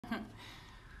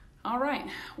All right,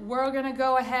 we're gonna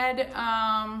go ahead.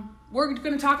 We're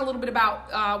gonna talk a little bit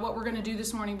about what we're gonna do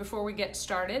this morning before we get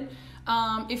started.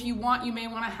 If you want, you may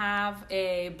wanna have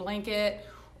a blanket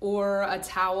or a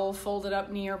towel folded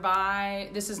up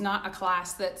nearby. This is not a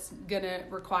class that's gonna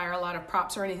require a lot of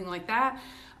props or anything like that.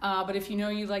 But if you know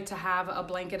you'd like to have a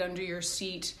blanket under your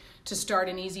seat to start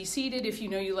an easy seated, if you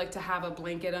know you like to have a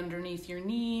blanket underneath your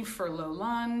knee for low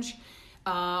lunge,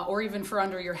 or even for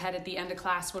under your head at the end of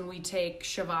class when we take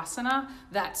Shavasana,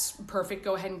 that's perfect.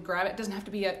 Go ahead and grab it. It doesn't have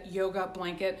to be a yoga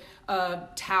blanket, a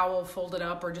towel folded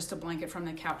up, or just a blanket from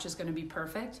the couch is going to be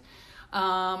perfect.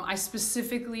 I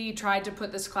specifically tried to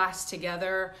put this class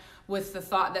together with the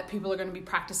thought that people are going to be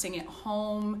practicing at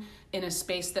home in a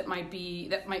space that might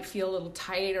feel a little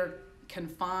tight or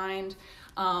confined.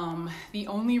 The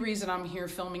only reason I'm here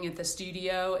filming at the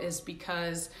studio is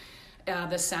because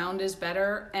the sound is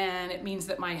better, and it means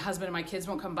that my husband and my kids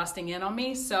won't come busting in on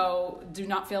me. So do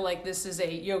not feel like this is a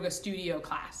yoga studio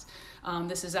class.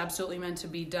 This is absolutely meant to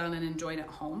be done and enjoyed at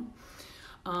home.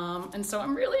 And so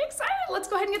I'm really excited. Let's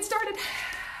go ahead and get started.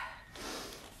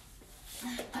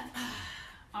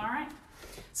 All right.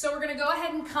 So we're going to go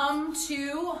ahead and come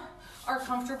to our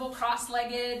comfortable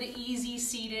cross-legged, easy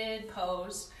seated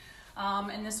pose.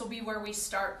 And this will be where we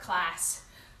start class.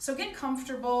 So get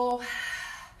comfortable.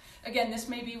 Again, this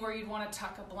may be where you'd want to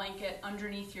tuck a blanket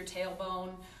underneath your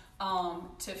tailbone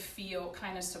to feel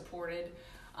kind of supported.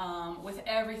 With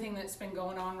everything that's been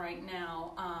going on right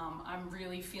now, I'm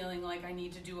really feeling like I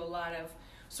need to do a lot of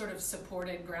sort of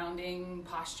supported grounding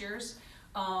postures.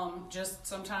 Just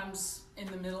sometimes in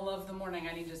the middle of the morning,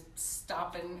 I need to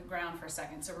stop and ground for a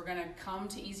second. So we're going to come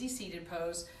to easy seated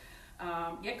pose,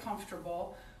 get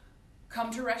comfortable,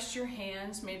 come to rest your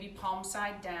hands, maybe palm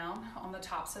side down on the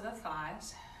tops of the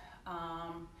thighs.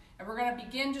 And we're going to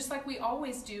begin just like we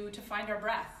always do to find our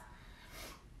breath.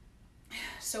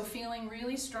 So feeling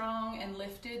really strong and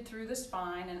lifted through the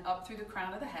spine and up through the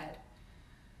crown of the head.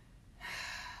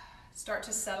 Start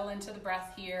to settle into the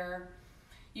breath here.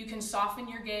 You can soften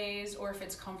your gaze, or if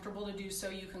it's comfortable to do so,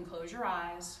 you can close your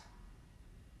eyes.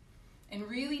 And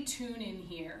really tune in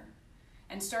here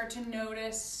and start to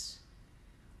notice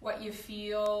what you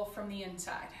feel from the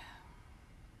inside.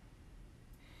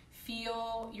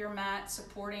 Feel your mat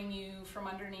supporting you from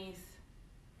underneath.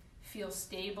 Feel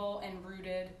stable and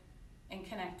rooted and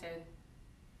connected.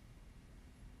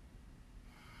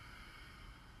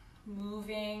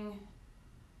 Moving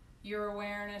your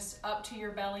awareness up to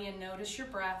your belly and notice your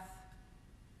breath.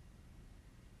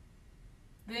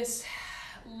 This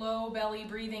low belly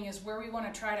breathing is where we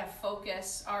want to try to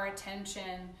focus our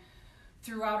attention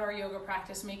throughout our yoga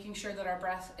practice, making sure that our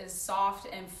breath is soft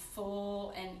and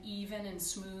full and even and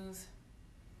smooth.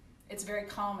 It's very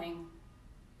calming,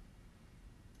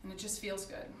 and it just feels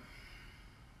good.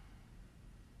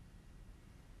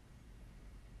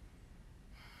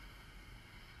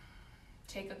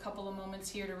 Take a couple of moments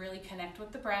here to really connect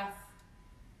with the breath.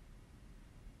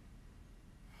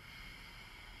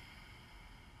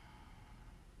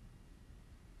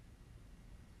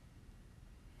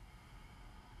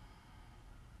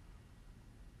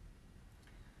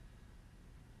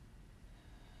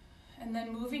 And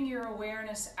then moving your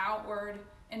awareness outward,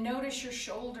 and notice your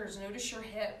shoulders, notice your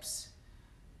hips.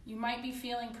 You might be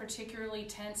feeling particularly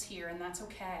tense here, and that's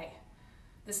okay.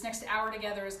 This next hour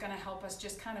together is going to help us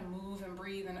just kind of move and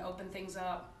breathe and open things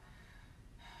up.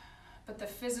 But the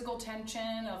physical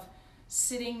tension of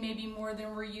sitting maybe more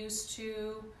than we're used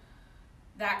to,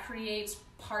 that creates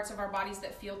parts of our bodies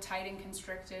that feel tight and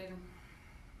constricted.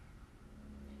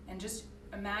 And just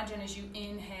imagine as you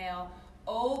inhale,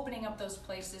 opening up those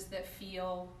places that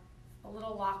feel a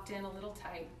little locked in, a little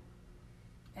tight.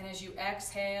 And as you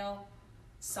exhale,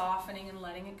 softening and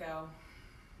letting it go.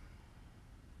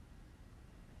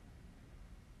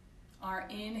 Our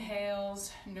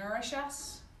inhales nourish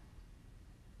us,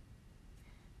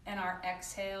 and our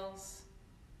exhales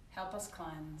help us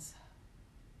cleanse.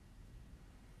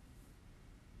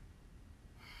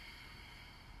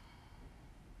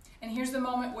 And here's the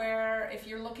moment where, if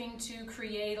you're looking to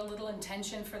create a little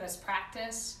intention for this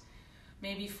practice,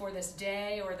 maybe for this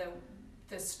day or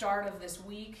the start of this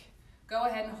week, go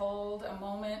ahead and hold a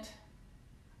moment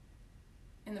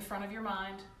in the front of your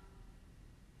mind.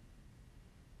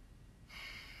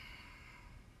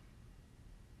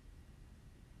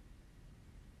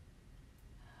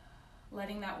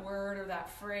 Letting that word or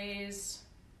that phrase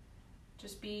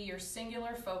just be your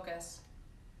singular focus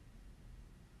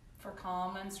for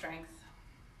calm and strength.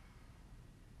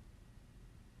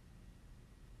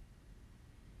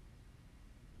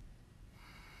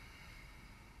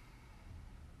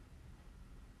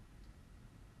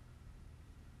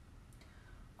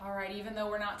 All right, even though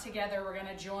we're not together, we're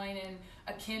gonna join in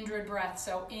a kindred breath.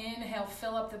 So inhale,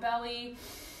 fill up the belly.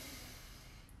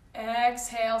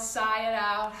 Exhale, sigh it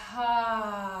out.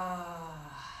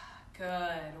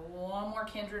 Good. One more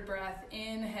kindred breath.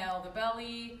 Inhale the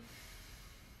belly.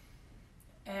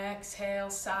 Exhale,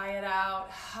 sigh it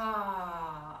out.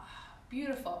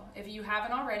 Beautiful. If you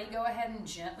haven't already, go ahead and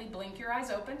gently blink your eyes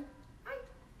open.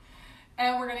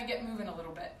 And we're gonna get moving a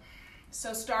little bit.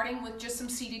 So starting with just some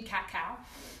seated cat-cow,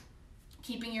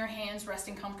 keeping your hands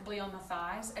resting comfortably on the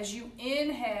thighs. As you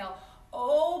inhale,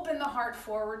 open the heart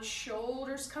forward,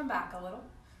 shoulders come back a little.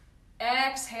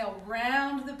 Exhale,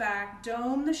 round the back,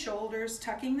 dome the shoulders,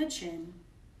 tucking the chin.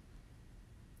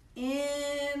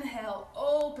 Inhale,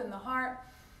 open the heart.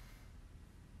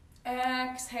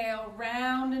 Exhale,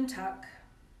 round and tuck.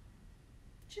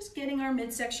 Just getting our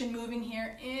midsection moving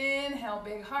here. Inhale,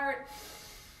 big heart.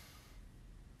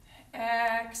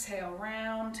 Exhale,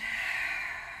 round.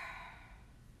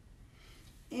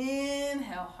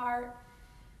 Inhale, heart.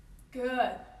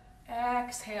 Good.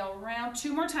 Exhale, round.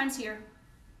 2 more times here.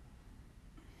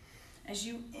 As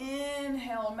you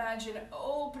inhale, imagine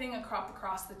opening a crop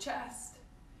across the chest.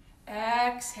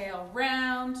 Exhale,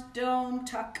 round, dome,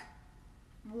 tuck.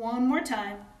 1 more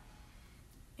time.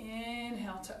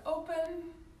 Inhale to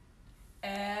open.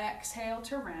 Exhale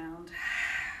to round.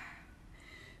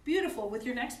 Beautiful. With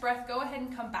your next breath, go ahead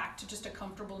and come back to just a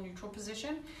comfortable neutral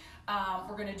position.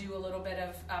 We're going to do a little bit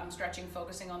of stretching,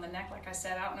 focusing on the neck. Like I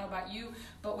said, I don't know about you,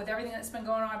 but with everything that's been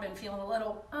going on, I've been feeling a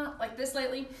little like this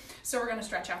lately. So we're going to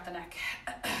stretch out the neck.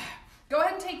 Go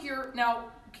ahead and take your, now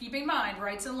keep in mind,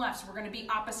 rights and lefts, we're going to be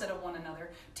opposite of one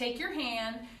another. Take your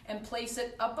hand and place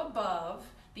it up above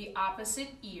the opposite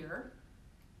ear.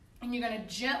 And you're going to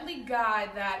gently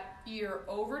guide that ear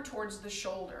over towards the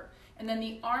shoulder. And then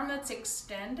the arm that's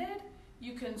extended,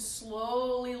 you can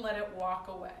slowly let it walk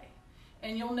away.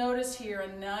 And you'll notice here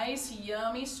a nice,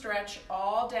 yummy stretch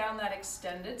all down that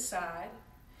extended side.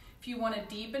 If you want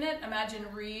to deepen it, imagine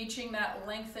reaching that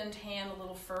lengthened hand a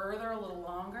little further, a little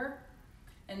longer.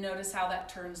 And notice how that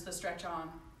turns the stretch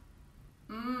on.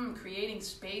 Creating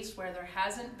space where there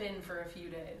hasn't been for a few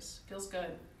days. Feels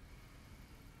good.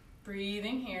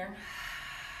 Breathing here.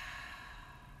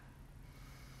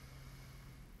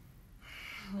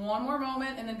 1 more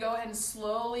moment, and then go ahead and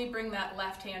slowly bring that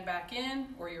left hand back in,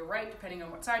 or your right, depending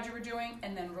on what side you were doing,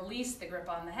 and then release the grip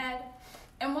on the head.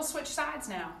 And we'll switch sides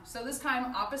now. So this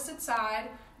time, opposite side,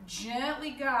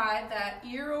 gently guide that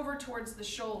ear over towards the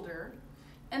shoulder,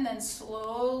 and then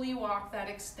slowly walk that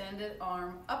extended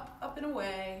arm up, up and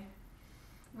away,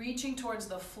 reaching towards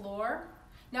the floor.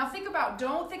 Now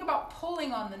don't think about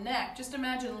pulling on the neck, just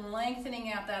imagine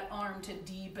lengthening out that arm to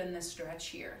deepen the stretch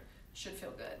here. Should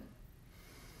feel good.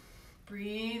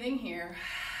 Breathing here.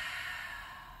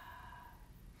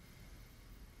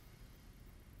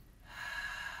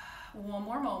 One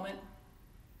more moment.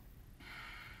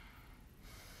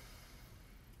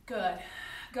 Good.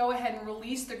 Go ahead and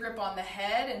release the grip on the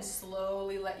head and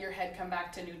slowly let your head come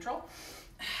back to neutral.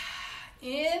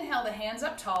 Inhale the hands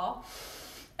up tall.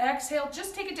 Exhale,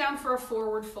 just take it down for a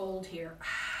forward fold here.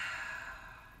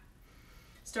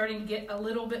 Starting to get a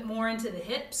little bit more into the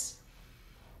hips.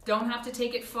 Don't have to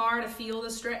take it far to feel the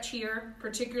stretch here,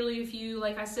 particularly if you,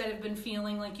 like I said, have been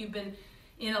feeling like you've been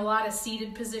in a lot of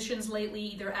seated positions lately,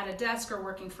 either at a desk or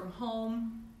working from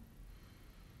home.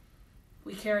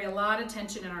 We carry a lot of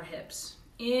tension in our hips.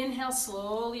 Inhale,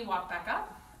 slowly walk back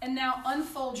up. And now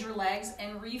unfold your legs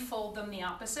and refold them the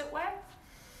opposite way.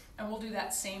 And we'll do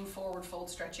that same forward fold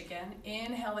stretch again.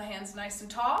 Inhale, the hands nice and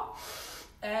tall.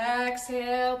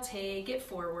 Exhale, take it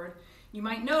forward. You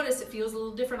might notice it feels a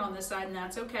little different on this side, and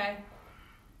that's okay.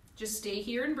 Just stay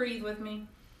here and breathe with me.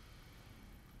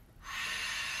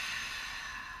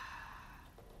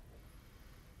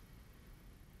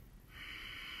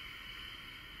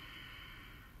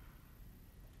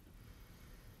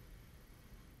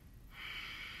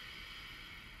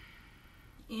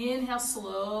 Inhale,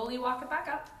 slowly walk it back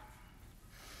up.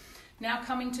 Now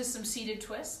coming to some seated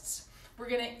twists. We're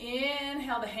gonna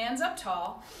inhale the hands up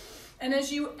tall. And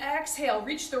as you exhale,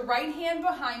 reach the right hand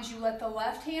behind you, let the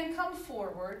left hand come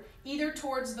forward, either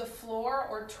towards the floor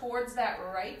or towards that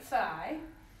right thigh.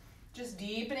 Just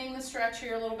deepening the stretch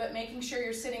here a little bit, making sure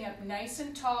you're sitting up nice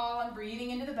and tall and breathing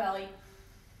into the belly.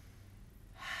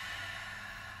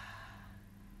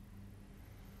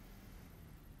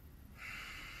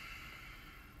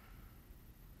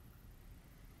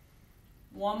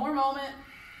 One more moment.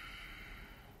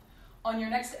 On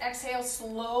your next exhale,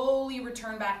 slowly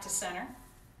return back to center.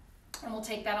 And we'll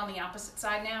take that on the opposite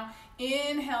side now.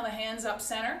 Inhale the hands up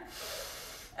center.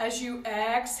 As you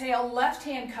exhale, left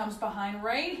hand comes behind,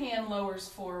 right hand lowers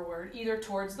forward, either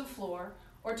towards the floor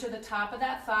or to the top of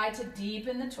that thigh to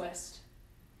deepen the twist.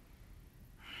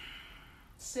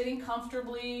 Sitting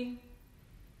comfortably,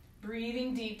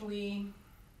 breathing deeply.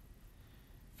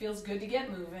 Feels good to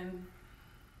get moving.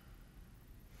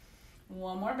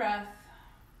 One more breath.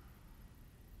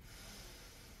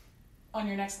 On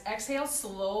your next exhale,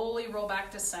 slowly roll back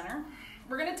to center.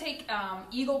 We're gonna take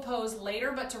eagle pose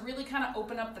later, but to really kind of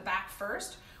open up the back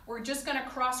first, we're just gonna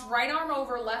cross right arm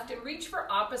over left and reach for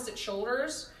opposite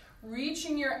shoulders,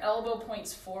 reaching your elbow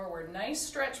points forward. Nice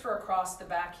stretch for across the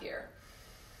back here.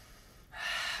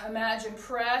 Imagine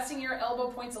pressing your elbow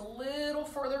points a little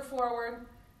further forward,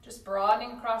 just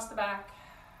broadening across the back.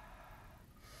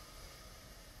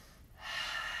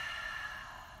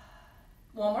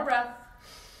 One more breath.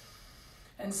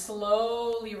 And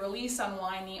slowly release,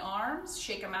 unwind the arms,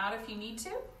 shake them out if you need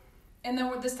to. And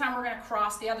then this time we're gonna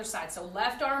cross the other side. So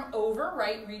left arm over,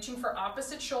 right, reaching for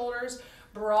opposite shoulders,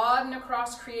 broaden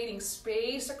across, creating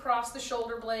space across the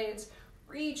shoulder blades.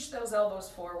 Reach those elbows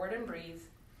forward and breathe.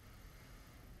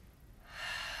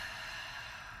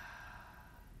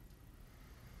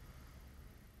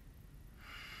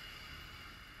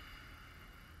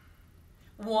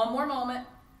 One more moment.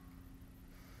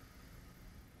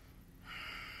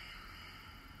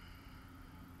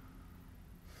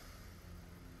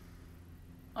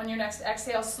 On your next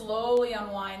exhale, slowly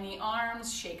unwind the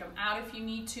arms, shake them out if you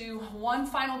need to. One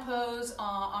final pose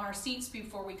on our seats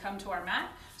before we come to our mat.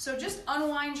 So just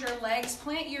unwind your legs,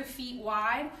 plant your feet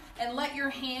wide, and let your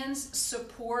hands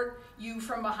support you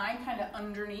from behind, kind of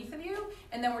underneath of you.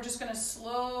 And then we're just gonna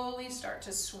slowly start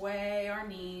to sway our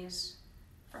knees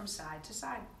from side to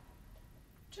side.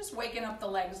 Just waking up the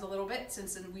legs a little bit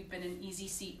since we've been in easy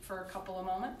seat for a couple of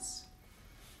moments.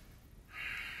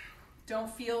 Don't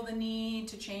feel the need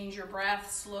to change your breath.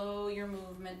 Slow your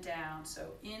movement down.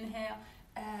 So inhale,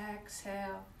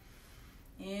 exhale,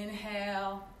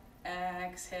 inhale,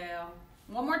 exhale.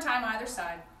 One more time either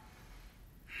side.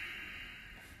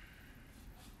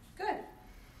 Good.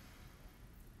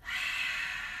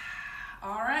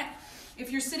 All right.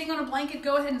 If you're sitting on a blanket,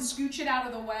 go ahead and scooch it out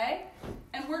of the way.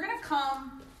 And we're going to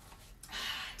come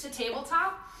to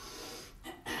tabletop.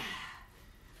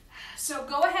 So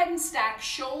go ahead and stack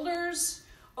shoulders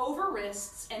over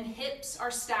wrists and hips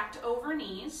are stacked over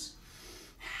knees.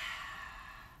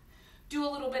 Do a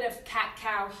little bit of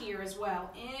cat-cow here as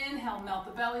well. Inhale, melt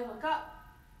the belly, look up.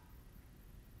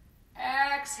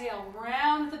 Exhale,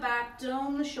 round the back,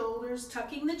 dome the shoulders,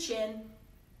 tucking the chin.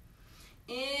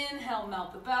 Inhale,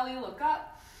 melt the belly, look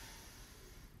up.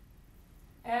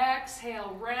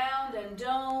 Exhale, round and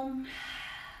dome.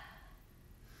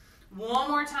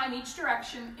 One more time each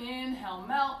direction. Inhale,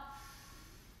 melt.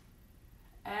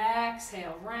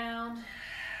 Exhale, round.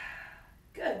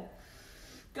 Good.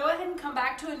 Go ahead and come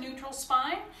back to a neutral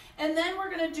spine. And then we're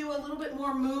going to do a little bit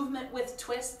more movement with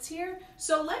twists here.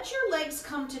 So let your legs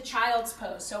come to child's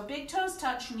pose. So big toes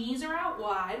touch, knees are out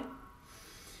wide.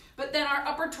 But then our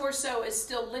upper torso is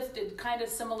still lifted, kind of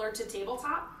similar to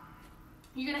tabletop.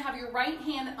 You're going to have your right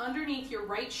hand underneath your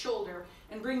right shoulder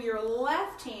and bring your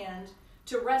left hand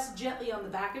to rest gently on the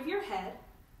back of your head.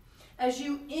 As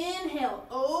you inhale,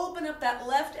 open up that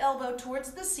left elbow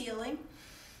towards the ceiling.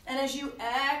 And as you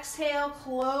exhale,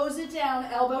 close it down,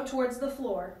 elbow towards the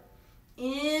floor.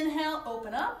 Inhale,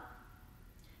 open up.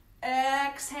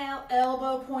 Exhale,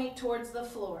 elbow point towards the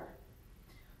floor.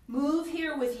 Move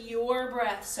here with your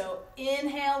breath. So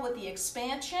inhale with the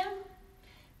expansion.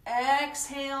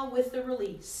 Exhale with the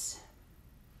release.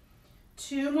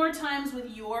 Two more times with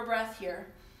your breath here.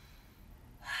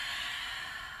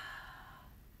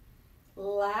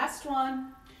 Last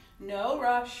one. No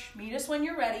rush. Meet us when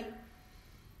you're ready.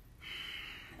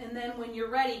 And then when you're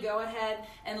ready, go ahead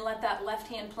and let that left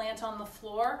hand plant on the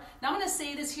floor. Now I'm going to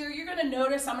say this here. You're going to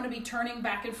notice I'm going to be turning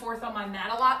back and forth on my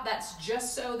mat a lot. That's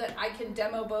just so that I can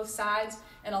demo both sides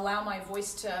and allow my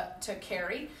voice to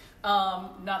carry.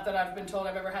 Not that I've been told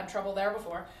I've ever had trouble there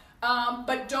before.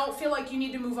 But don't feel like you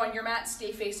need to move on your mat.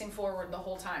 Stay facing forward the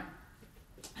whole time.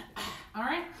 All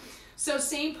right. So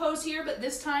same pose here, but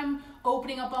this time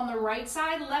opening up on the right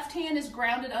side. Left hand is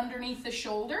grounded underneath the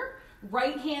shoulder.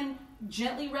 Right hand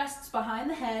gently rests behind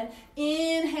the head.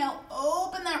 Inhale,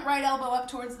 open that right elbow up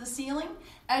towards the ceiling.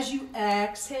 As you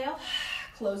exhale,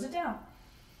 close it down.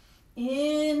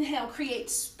 Inhale, create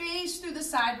space through the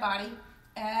side body.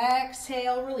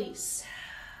 Exhale, release.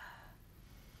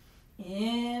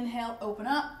 Inhale, open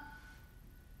up.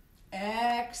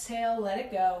 Exhale, let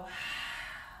it go.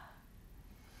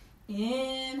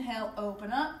 Inhale,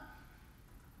 open up.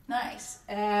 Nice.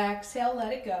 Exhale,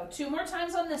 let it go. Two more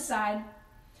times on this side.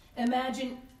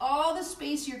 Imagine all the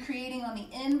space you're creating on the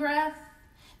in-breath,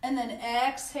 and then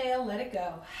exhale, let it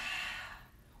go.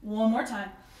 One more time.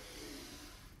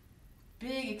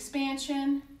 Big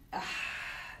expansion,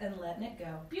 and letting it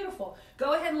go. Beautiful.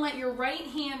 Go ahead and let your right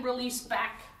hand release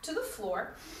back to the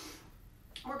floor.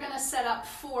 We're gonna set up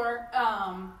for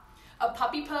a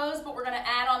puppy pose, but we're gonna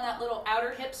add on that little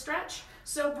outer hip stretch.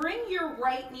 So bring your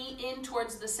right knee in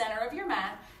towards the center of your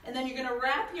mat, and then you're gonna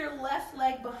wrap your left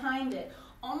leg behind it,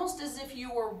 almost as if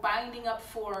you were binding up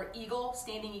for eagle,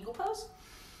 standing eagle pose.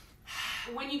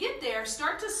 When you get there,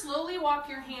 start to slowly walk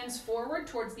your hands forward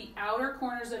towards the outer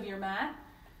corners of your mat.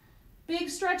 Big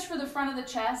stretch for the front of the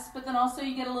chest, but then also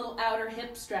you get a little outer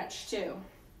hip stretch too.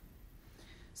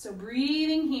 So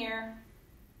breathing here.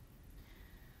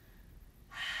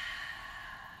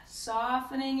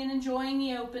 Softening and enjoying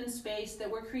the open space that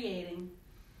we're creating.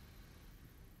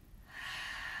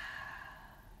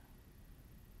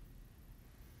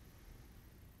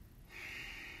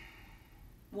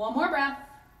 One more breath.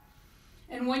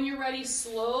 And when you're ready,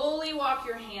 slowly walk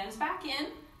your hands back in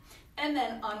and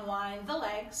then unwind the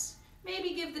legs.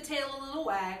 Maybe give the tail a little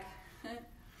wag.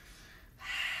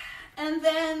 And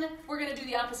then we're gonna do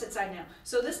the opposite side now.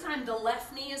 So this time the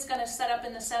left knee is gonna set up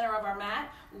in the center of our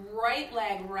mat. Right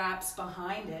leg wraps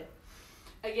behind it.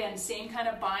 Again, same kind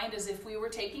of bind as if we were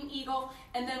taking eagle.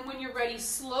 And then when you're ready,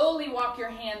 slowly walk your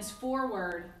hands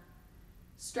forward,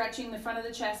 stretching the front of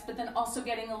the chest, but then also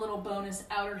getting a little bonus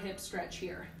outer hip stretch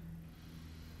here.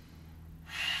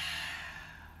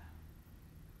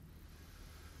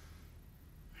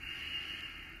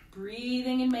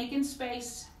 Breathing and making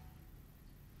space.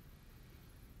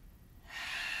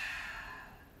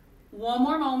 One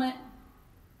more moment.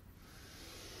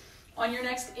 On your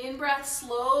next in-breath,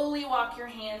 slowly walk your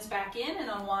hands back in and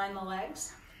unwind the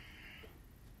legs.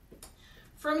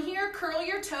 From here, curl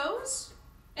your toes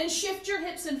and shift your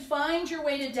hips and find your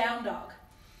way to down dog.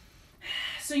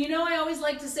 So you know I always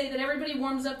like to say that everybody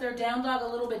warms up their down dog a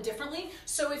little bit differently.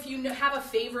 So if you have a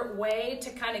favorite way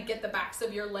to kind of get the backs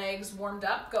of your legs warmed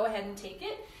up, go ahead and take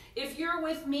it. If you're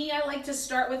with me, I like to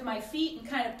start with my feet and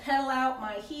kind of pedal out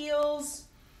my heels.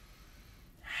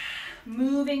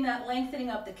 Moving that lengthening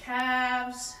up the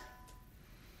calves.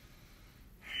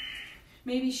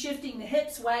 Maybe shifting the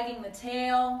hips, wagging the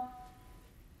tail.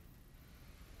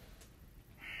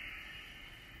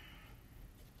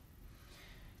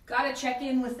 Got to check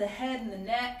in with the head and the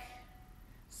neck.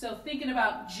 So thinking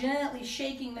about gently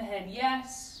shaking the head,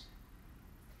 yes.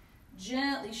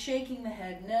 Gently shaking the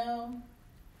head, no.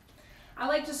 I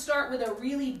like to start with a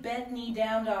really bent knee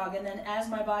down dog, and then as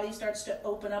my body starts to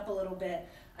open up a little bit,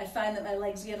 I find that my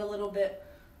legs get a little bit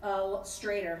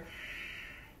straighter.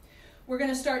 We're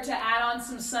going to start to add on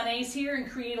some sun A's here and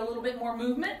create a little bit more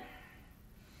movement.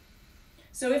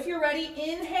 So if you're ready,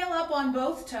 inhale up on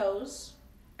both toes.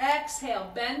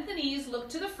 Exhale, bend the knees, look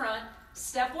to the front,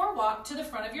 step or walk to the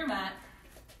front of your mat.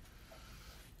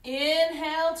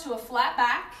 Inhale to a flat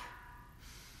back.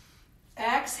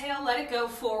 Exhale, let it go,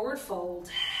 forward fold.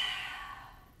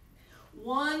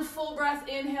 One full breath,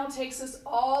 inhale takes us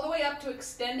all the way up to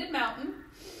extended mountain.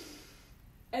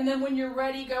 And then when you're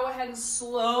ready, go ahead and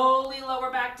slowly lower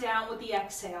back down with the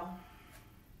exhale.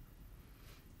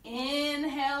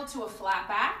 Inhale to a flat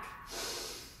back.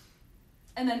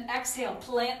 And then exhale,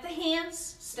 plant the hands,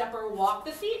 step or walk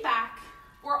the feet back.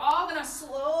 We're all gonna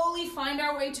slowly find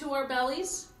our way to our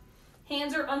bellies.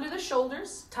 Hands are under the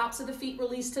shoulders, tops of the feet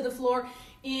release to the floor.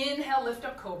 Inhale, lift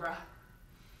up cobra.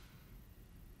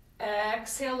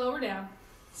 Exhale, lower down.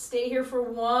 Stay here for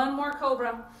one more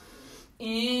cobra.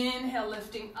 Inhale,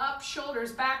 lifting up,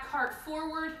 shoulders back, heart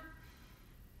forward.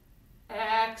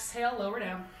 Exhale, lower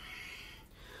down.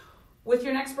 With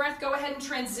your next breath, go ahead and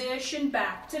transition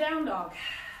back to down dog.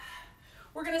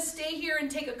 We're gonna stay here and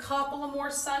take a couple of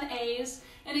more sun A's.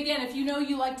 And again, if you know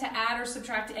you like to add or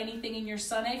subtract anything in your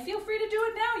sun A, feel free to do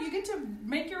it now. You get to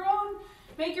make your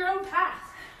own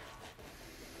path.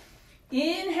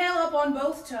 Inhale up on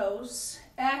both toes.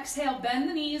 Exhale, bend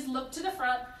the knees, look to the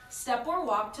front, step or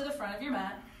walk to the front of your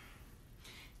mat.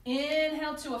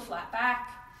 Inhale to a flat back.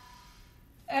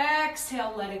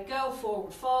 Exhale, let it go,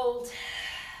 forward fold.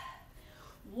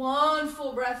 One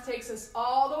full breath takes us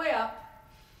all the way up.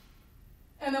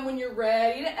 And then when you're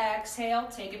ready to exhale,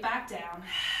 take it back down.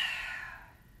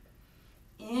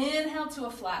 Inhale to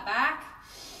a flat back.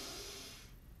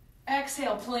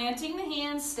 Exhale, planting the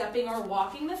hands, stepping or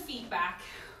walking the feet back,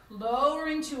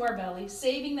 lowering to our belly,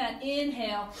 saving that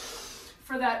inhale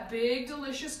for that big,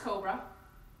 delicious cobra.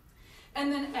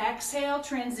 And then exhale,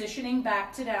 transitioning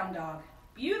back to down dog.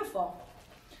 Beautiful.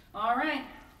 All right.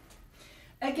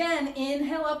 Again,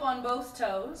 inhale up on both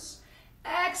toes.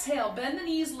 Exhale, bend the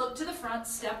knees, look to the front,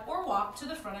 step or walk to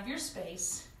the front of your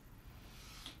space.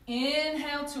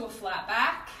 Inhale to a flat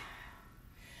back.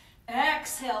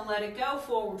 Exhale, let it go,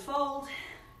 forward fold.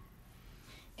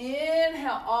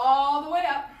 Inhale all the way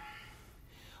up.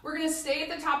 We're gonna stay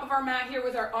at the top of our mat here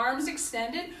with our arms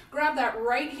extended. Grab that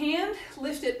right hand,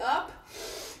 lift it up,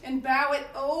 and bow it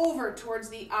over towards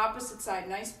the opposite side.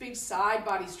 Nice big side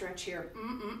body stretch here.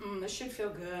 This should feel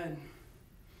good.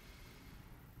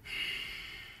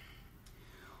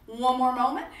 One more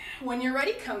moment. When you're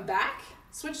ready, come back,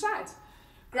 switch sides.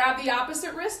 Grab the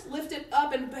opposite wrist, lift it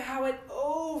up and bow it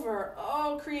over.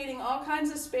 Oh, creating all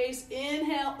kinds of space.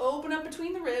 Inhale, open up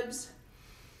between the ribs.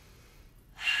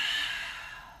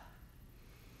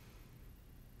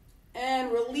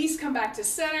 And release, come back to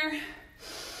center.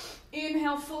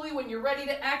 Inhale fully. When you're ready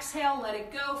to exhale, let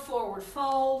it go, forward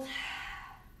fold.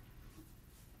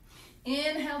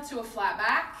 Inhale to a flat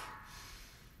back.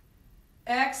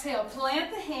 Exhale,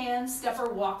 plant the hands, step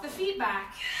or walk the feet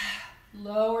back.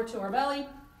 Lower to our belly.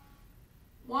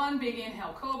 One big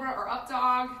inhale, cobra or up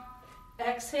dog.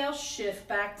 Exhale, shift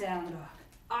back down dog.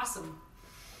 Awesome.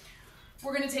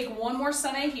 We're gonna take one more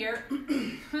sunny here.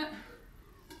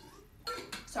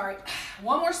 Sorry,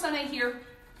 one more sunny here.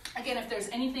 Again, if there's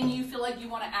anything you feel like you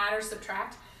wanna add or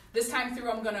subtract, this time through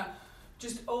I'm gonna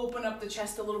just open up the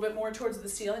chest a little bit more towards the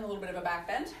ceiling, a little bit of a back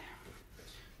bend.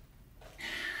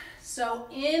 So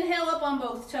inhale up on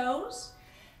both toes.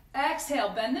 Exhale,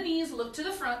 bend the knees, look to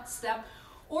the front, step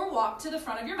or walk to the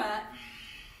front of your mat.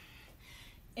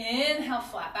 Inhale,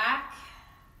 flat back.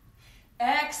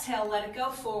 Exhale, let it go,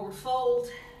 forward fold.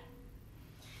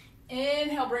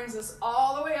 Inhale brings us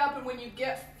all the way up, and when you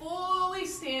get fully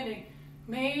standing,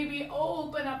 maybe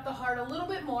open up the heart a little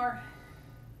bit more.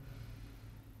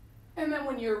 And then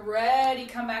when you're ready,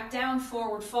 come back down,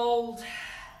 forward fold.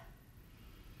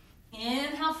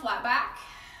 Inhale, flat back.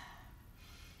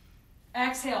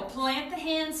 Exhale, plant the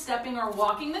hands, stepping or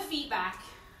walking the feet back,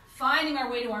 finding our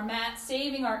way to our mat,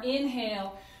 saving our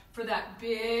inhale for that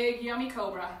big, yummy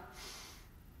cobra.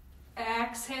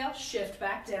 Exhale, shift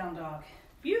back down dog.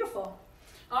 Beautiful.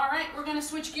 All right, we're gonna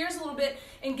switch gears a little bit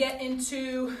and get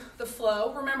into the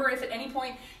flow. Remember, if at any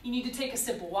point you need to take a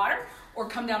sip of water or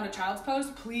come down to child's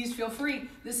pose, please feel free.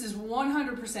 This is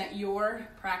 100% your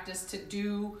practice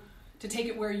to take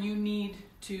it where you need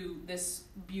to this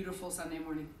beautiful Sunday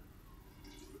morning.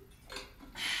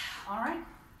 All right,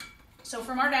 so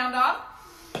from our down dog,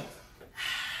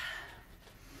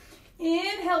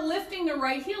 inhale, lifting the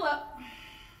right heel up.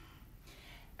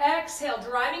 Exhale,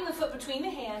 driving the foot between the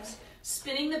hands,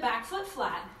 spinning the back foot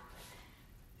flat.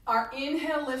 Our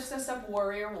inhale lifts us up,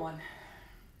 warrior one.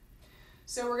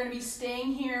 So we're gonna be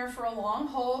staying here for a long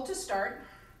hold to start.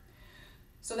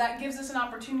 So that gives us an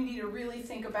opportunity to really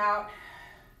think about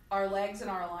our legs and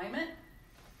our alignment.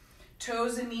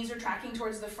 Toes and knees are tracking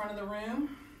towards the front of the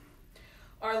room.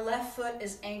 Our left foot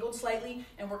is angled slightly,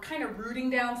 and we're kind of rooting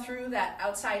down through that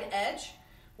outside edge,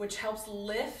 which helps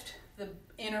lift the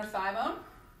inner thigh bone.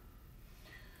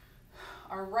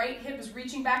 Our right hip is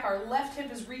reaching back, our left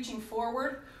hip is reaching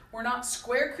forward. We're not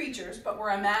square creatures, but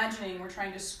we're imagining we're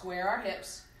trying to square our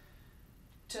hips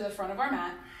to the front of our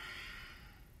mat.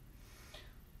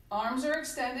 Arms are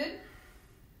extended.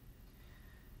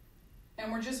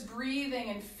 And we're just breathing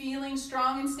and feeling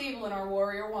strong and stable in our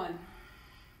warrior one.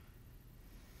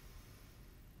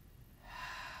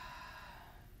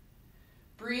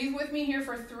 Breathe with me here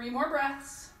for 3 more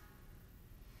breaths.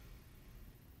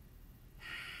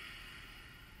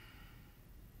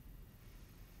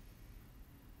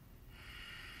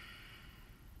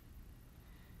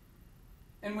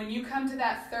 And when you come to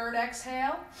that third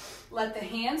exhale, let the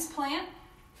hands plant,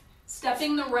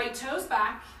 stepping the right toes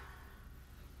back,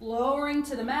 lowering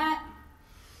to the mat.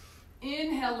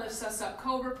 Inhale lifts us up,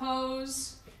 cobra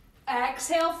pose.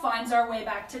 Exhale finds our way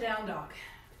back to down dog.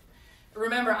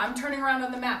 Remember, I'm turning around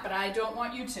on the mat, but I don't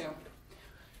want you to.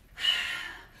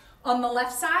 On the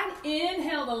left side,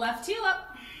 inhale the left heel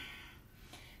up.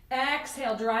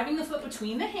 Exhale, driving the foot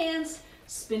between the hands,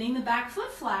 spinning the back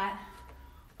foot flat.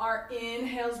 Our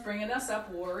inhale's bringing us up,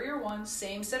 warrior one.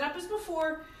 Same setup as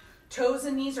before. Toes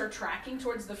and knees are tracking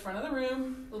towards the front of the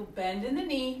room. Little bend in the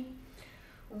knee.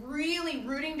 Really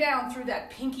rooting down through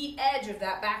that pinky edge of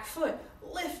that back foot,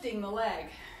 lifting the leg.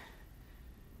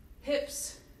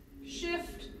 Hips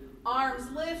shift, arms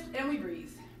lift, and we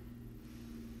breathe.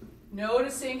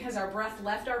 Noticing, has our breath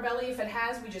left our belly? If it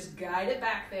has, we just guide it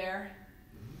back there.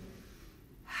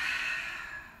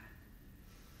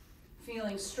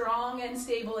 Feeling strong and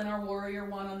stable in our warrior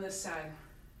one on this side.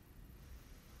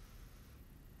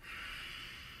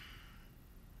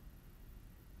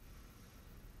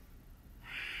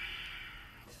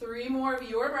 3 more of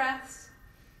your breaths.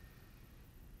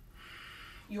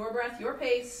 Your breath, your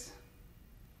pace.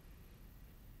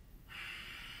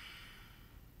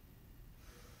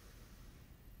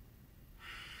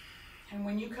 And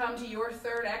when you come to your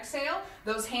third exhale,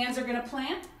 those hands are going to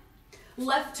plant.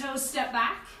 Left toes step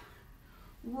back.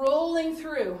 Rolling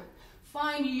through.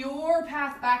 Find your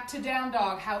path back to down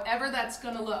dog, however that's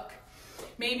going to look.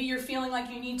 Maybe you're feeling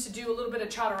like you need to do a little bit of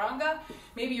chaturanga.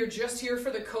 Maybe you're just here for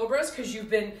the cobras because you've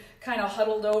been kind of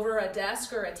huddled over a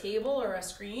desk or a table or a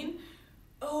screen.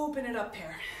 Open it up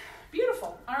here.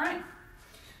 Beautiful. All right.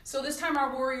 So this time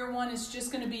our warrior one is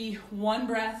just going to be one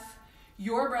breath,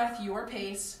 your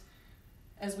pace.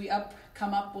 As we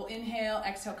come up, we'll inhale,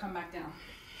 exhale, come back down.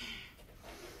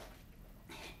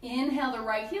 Inhale the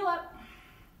right heel up.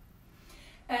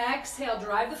 Exhale,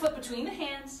 drive the foot between the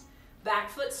hands. Back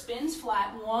foot spins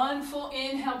flat. One full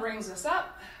inhale brings us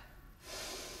up.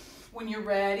 When you're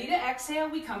ready to exhale,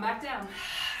 we come back down.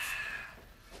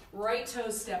 Right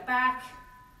toes step back.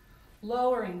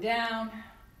 Lowering down.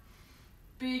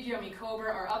 Big yummy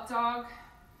cobra or up dog.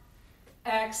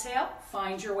 Exhale,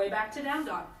 find your way back to down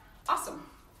dog. Awesome.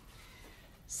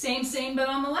 Same, but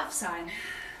on the left side.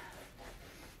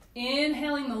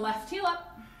 Inhaling the left heel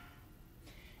up.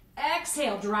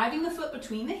 Exhale, driving the foot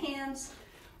between the hands.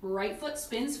 Right foot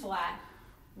spins flat.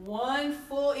 One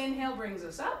full inhale brings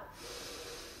us up.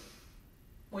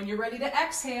 When you're ready to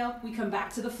exhale, we come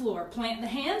back to the floor. Plant the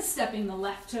hands, stepping the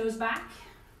left toes back.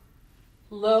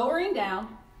 Lowering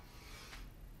down.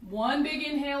 One big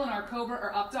inhale in our cobra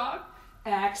or up dog.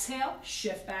 Exhale,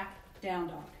 shift back, down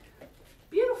dog.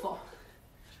 Beautiful.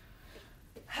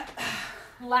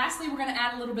 Lastly, we're going to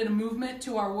add a little bit of movement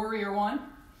to our warrior one.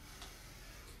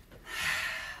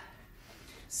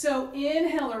 So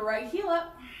inhale the right heel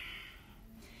up.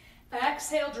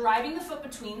 Exhale, driving the foot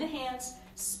between the hands,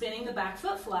 spinning the back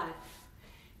foot flat.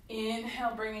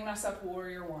 Inhale, bringing us up,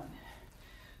 warrior one.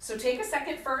 So take a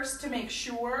second first to make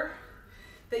sure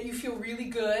that you feel really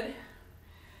good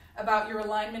about your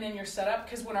alignment and your setup,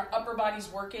 because when our upper body's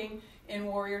working in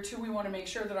warrior two, we want to make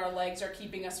sure that our legs are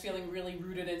keeping us feeling really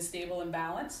rooted and stable and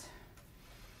balanced.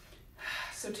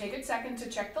 So take a second to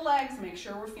check the legs, make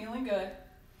sure we're feeling good.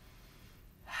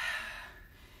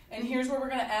 And here's where we're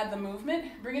going to add the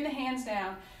movement. Bringing the hands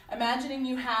down, imagining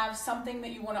you have something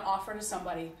that you want to offer to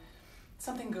somebody,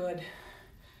 something good.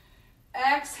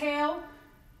 Exhale,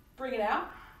 bring it out.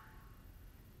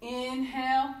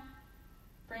 Inhale,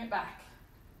 bring it back.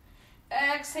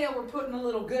 Exhale, we're putting a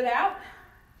little good out.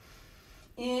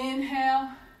 Inhale,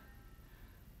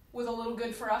 with a little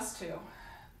good for us too.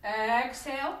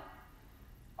 Exhale,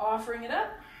 offering it up.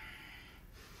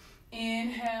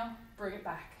 Inhale, bring it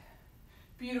back.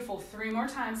 Beautiful. 3 more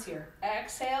times here.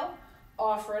 Exhale,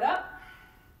 offer it up.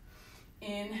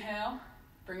 Inhale,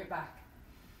 bring it back.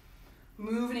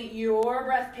 Moving at your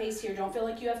breath pace here. Don't feel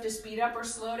like you have to speed up or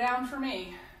slow down for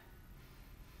me.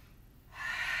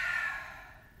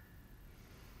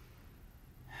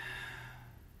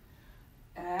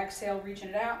 Exhale, reaching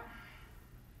it out.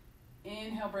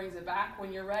 Inhale, brings it back.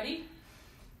 When you're ready,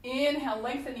 inhale,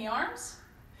 lengthen the arms.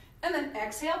 And then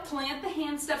exhale, plant the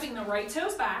hands, stepping the right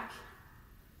toes back.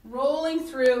 Rolling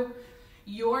through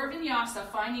your vinyasa,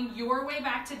 finding your way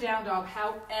back to down dog,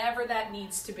 however that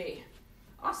needs to be.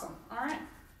 Awesome. All right.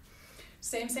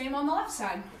 Same on the left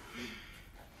side.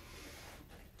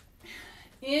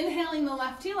 Inhaling the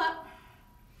left heel up.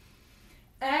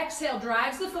 Exhale,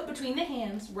 drives the foot between the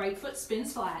hands. Right foot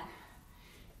spins flat.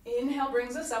 Inhale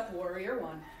brings us up, warrior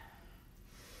one.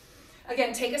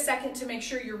 Again, take a second to make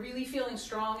sure you're really feeling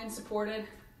strong and supported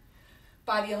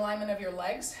by the alignment of your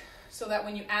legs, so that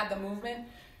when you add the movement,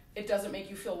 it doesn't make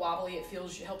you feel wobbly. It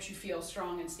helps you feel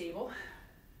strong and stable.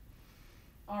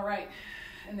 All right.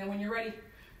 And then when you're ready,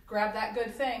 grab that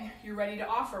good thing. You're ready to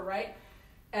offer, right?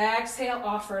 Exhale,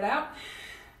 offer it out.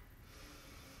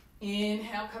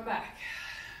 Inhale, come back.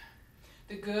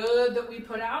 The good that we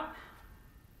put out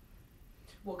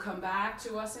will come back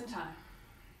to us in time.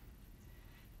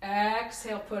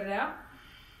 Exhale, put it out.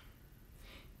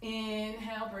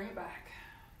 Inhale, bring it back.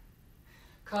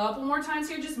 Couple more times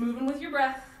here, just moving with your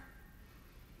breath.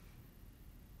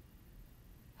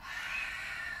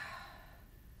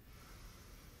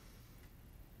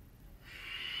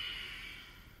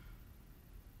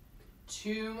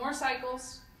 Two more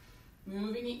cycles,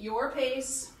 moving at your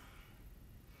pace.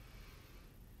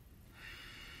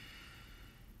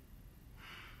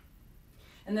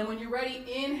 And then when you're ready,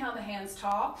 inhale the hands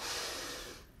tall.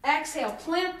 Exhale,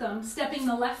 plant them, stepping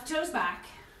the left toes back.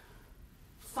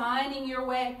 Finding your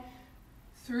way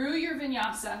through your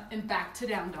vinyasa and back to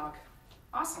down dog.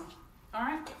 Awesome. All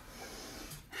right.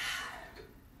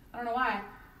 I don't know why.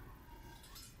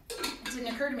 It didn't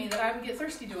occur to me that I would get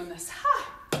thirsty doing this.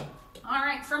 All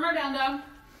right, from our down dog,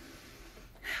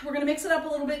 we're gonna mix it up a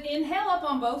little bit. Inhale up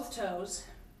on both toes.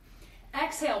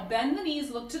 Exhale, bend the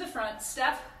knees, look to the front,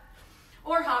 step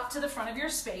or hop to the front of your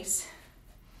space.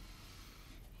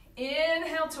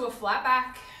 Inhale to a flat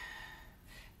back.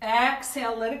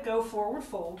 Exhale, let it go, forward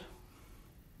fold.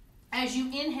 As you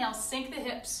inhale, sink the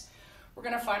hips. We're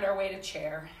gonna find our way to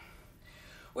chair,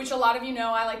 which a lot of you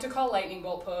know I like to call lightning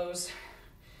bolt pose,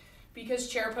 because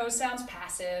chair pose sounds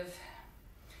passive,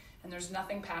 and there's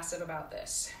nothing passive about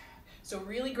this. So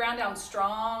really ground down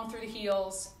strong through the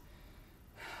heels.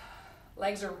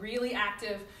 Legs are really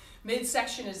active.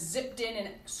 Midsection is zipped in and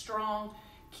strong,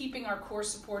 keeping our core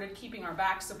supported, keeping our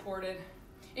back supported.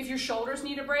 If your shoulders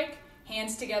need a break,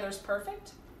 hands together is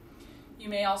perfect. You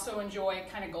may also enjoy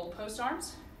kind of goalpost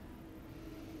arms.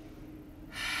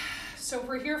 So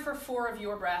we're here for 4 of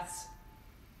your breaths.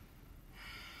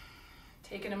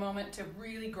 Taking a moment to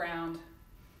really ground.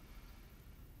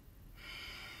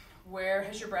 Where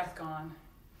has your breath gone?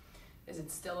 Is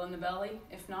it still in the belly?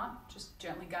 If not, just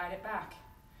gently guide it back.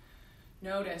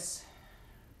 Notice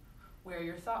where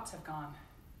your thoughts have gone.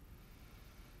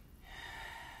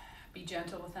 Be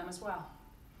gentle with them as well.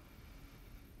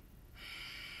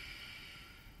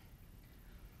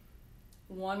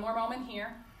 One more moment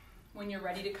here. When you're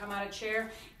ready to come out of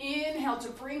chair, inhale to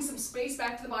bring some space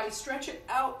back to the body. Stretch it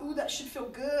out. Ooh, that should feel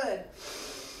good.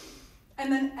 And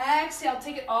then exhale,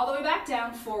 take it all the way back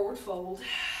down, forward fold.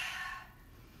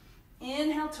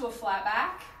 Inhale to a flat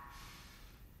back.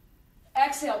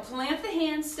 Exhale, plant the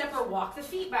hands, step or walk the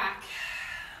feet back.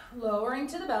 Lowering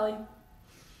to the belly.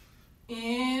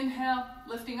 Inhale,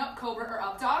 lifting up, cobra or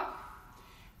up dog.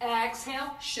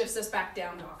 Exhale, shifts us back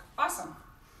down dog. Awesome.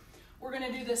 We're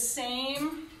gonna do the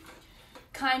same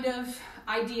kind of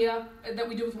idea that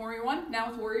we do with Warrior 1, now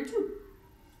with Warrior 2.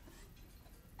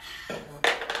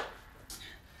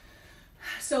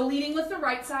 So leading with the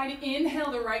right side,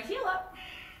 inhale the right heel up.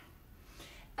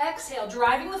 Exhale,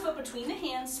 driving the foot between the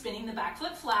hands, spinning the back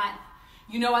foot flat.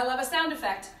 You know I love a sound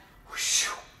effect.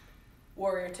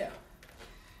 Warrior 2.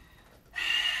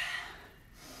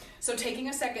 So taking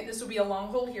a second, this will be a long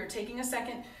hold here, taking a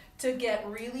second to get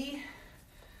really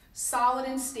solid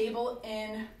and stable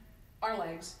in our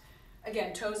legs.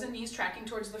 Again, toes and knees tracking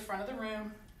towards the front of the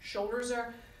room. Shoulders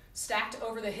are stacked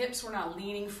over the hips. We're not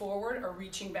leaning forward or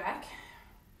reaching back.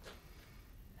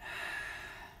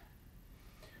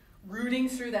 Rooting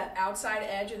through that outside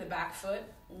edge of the back foot,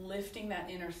 lifting that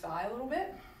inner thigh a little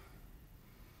bit.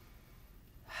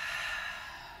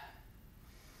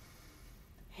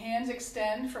 Hands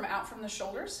extend from out from the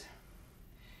shoulders.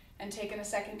 And taking a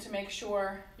second to make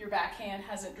sure your back hand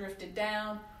hasn't drifted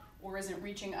down or isn't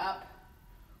reaching up.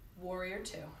 Warrior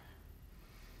 2.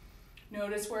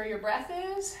 Notice where your breath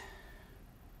is.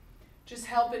 Just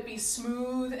help it be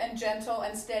smooth and gentle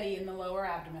and steady in the lower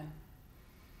abdomen.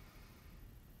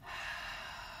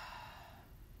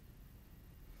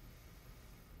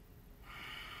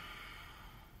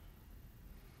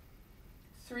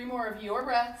 Three more of your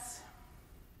breaths.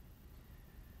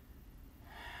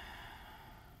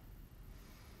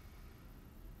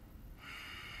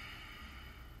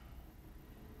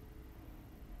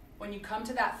 When you come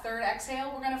to that third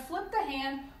exhale, we're gonna flip the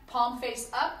hand, palm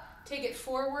face up, take it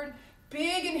forward.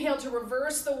 Big inhale to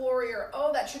reverse the warrior.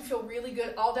 Oh, that should feel really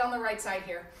good all down the right side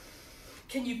here.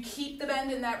 Can you keep the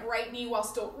bend in that right knee while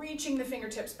still reaching the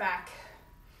fingertips back?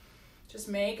 Just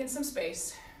making some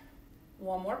space.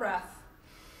 One more breath.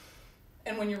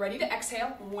 And when you're ready to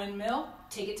exhale, windmill,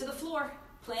 take it to the floor.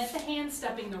 Plant the hands,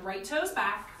 stepping the right toes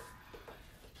back.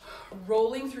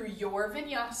 Rolling through your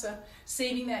vinyasa,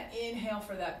 saving that inhale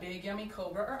for that big yummy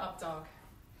cobra or up dog.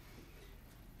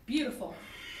 Beautiful.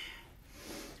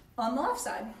 On the left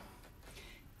side,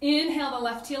 inhale the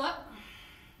left heel up.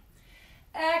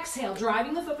 Exhale,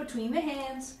 driving the foot between the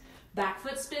hands. Back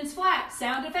foot spins flat.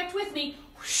 Sound effect with me.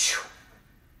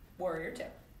 Warrior 2.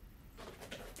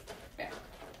 Yeah.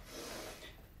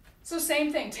 So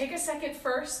same thing. Take a second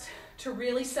first to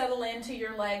really settle into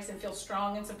your legs and feel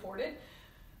strong and supported.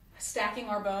 Stacking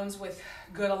our bones with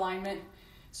good alignment.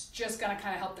 It's just gonna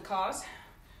kind of help the cause.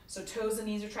 So toes and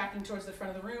knees are tracking towards the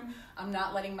front of the room. I'm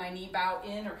not letting my knee bow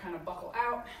in or kind of buckle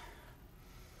out.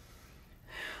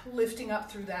 Lifting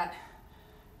up through that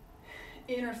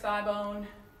inner thigh bone.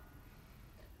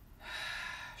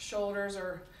 Shoulders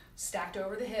are stacked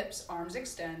over the hips, arms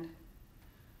extend.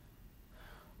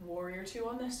 Warrior 2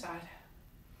 on this side.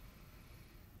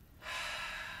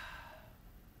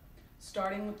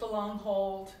 Starting with the long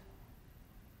hold.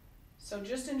 So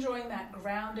just enjoying that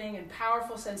grounding and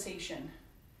powerful sensation.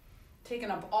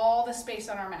 Taking up all the space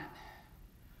on our mat.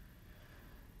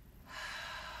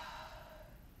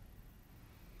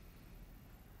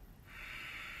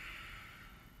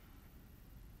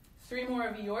 3 more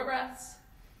of your breaths.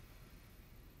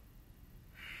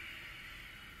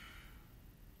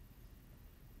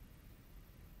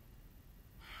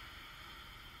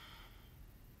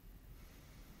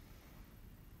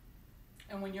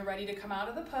 And when you're ready to come out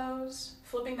of the pose,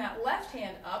 flipping that left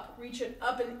hand up, reach it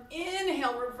up and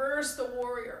inhale, reverse the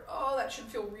warrior. Oh, that should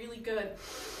feel really good.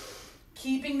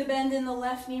 Keeping the bend in the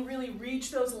left knee, really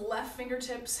reach those left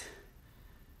fingertips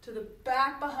to the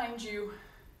back behind you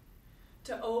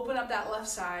to open up that left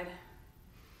side.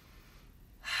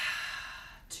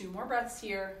 2 more breaths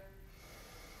here.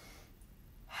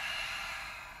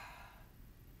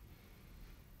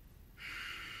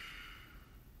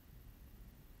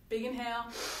 Big inhale.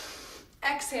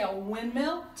 Exhale,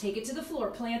 windmill. Take it to the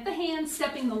floor. Plant the hands,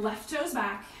 stepping the left toes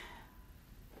back.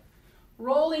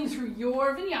 Rolling through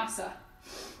your vinyasa.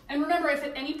 And remember, if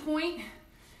at any point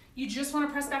you just want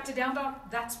to press back to down dog,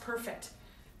 that's perfect.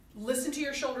 Listen to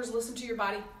your shoulders, listen to your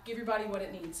body. Give your body what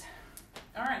it needs.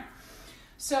 All right.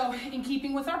 So in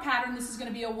keeping with our pattern, this is going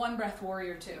to be a 1 breath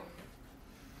warrior 2.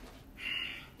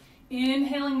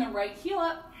 Inhaling the right heel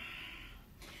up.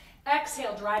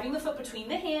 Exhale, driving the foot between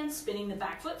the hands, spinning the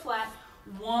back foot flat.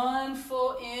 1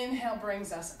 full inhale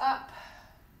brings us up.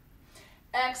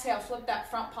 Exhale, flip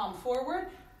that front palm forward.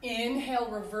 Inhale,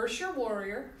 reverse your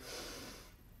warrior.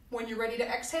 When you're ready to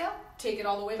exhale, take it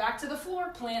all the way back to the floor.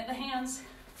 Plant the hands.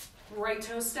 Right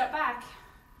toes step back.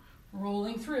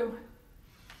 Rolling through.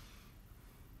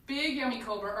 Big yummy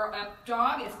cobra or up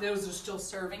dog if those are still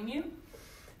serving you.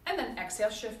 And then exhale,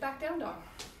 shift back down dog.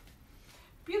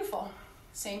 Beautiful.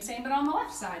 Same, but on the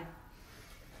left side.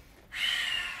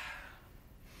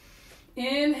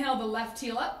 Inhale the left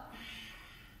heel up.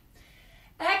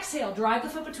 Exhale, drive the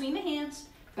foot between the hands.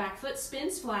 Back foot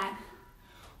spins flat.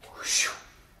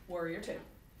 Warrior 2.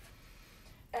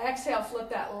 Exhale, flip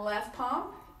that left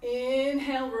palm.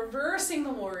 Inhale, reversing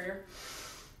the warrior.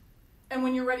 And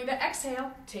when you're ready to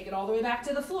exhale, take it all the way back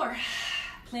to the floor.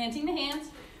 Planting the hands,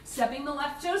 stepping the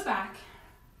left toes back.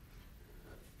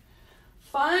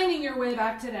 Finding your way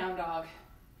back to down dog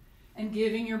and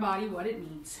giving your body what it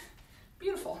needs.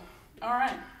 Beautiful. All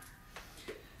right.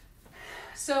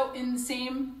 So in the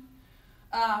same,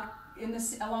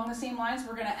 along the same lines,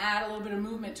 we're going to add a little bit of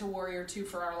movement to warrior 2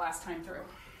 for our last time through.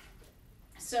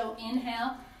 So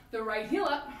inhale the right heel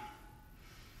up.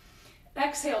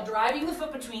 Exhale, driving the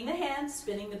foot between the hands,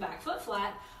 spinning the back foot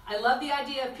flat. I love the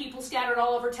idea of people scattered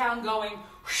all over town going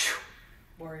whoosh,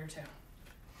 warrior 2.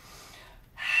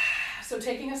 So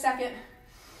taking a second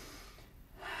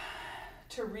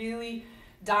to really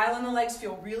dial in the legs,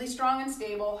 feel really strong and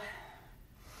stable.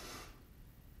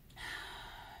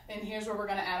 And here's where we're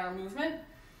going to add our movement.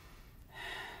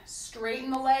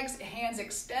 Straighten the legs, hands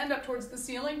extend up towards the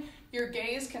ceiling. Your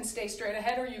gaze can stay straight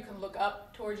ahead or you can look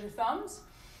up towards your thumbs.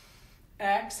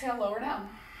 Exhale, lower down.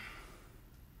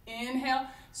 Inhale,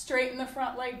 straighten the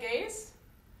front leg gaze.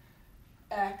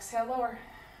 Exhale, lower.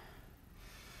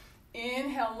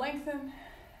 Inhale, lengthen.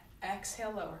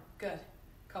 Exhale, lower. Good.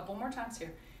 Couple more times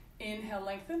here. Inhale,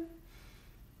 lengthen.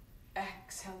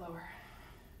 Exhale, lower.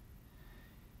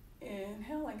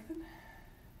 Inhale, lengthen.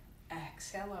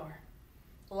 Exhale, lower.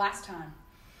 Last time.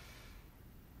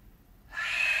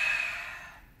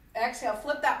 Exhale,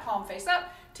 flip that palm face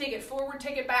up. Take it forward,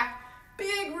 take it back.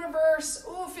 Big reverse.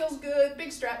 Oh, feels good.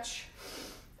 Big stretch.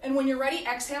 And when you're ready,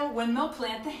 exhale, windmill,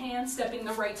 plant the hands, stepping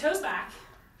the right toes back.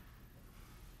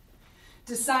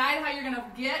 Decide how you're going to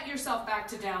get yourself back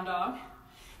to down dog,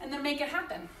 and then make it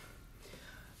happen.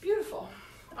 Beautiful.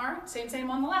 All right, same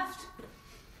on the left.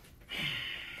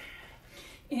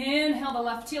 Inhale the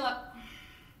left heel up.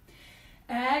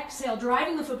 Exhale,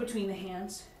 driving the foot between the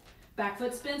hands. Back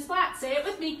foot spins flat. Say it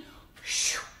with me.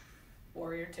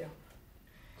 Warrior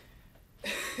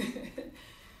 2.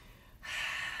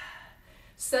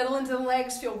 Settle into the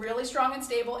legs, feel really strong and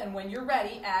stable, and when you're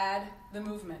ready, add the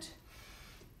movement.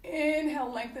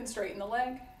 Inhale, lengthen, straighten the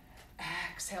leg.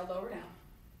 Exhale, lower down.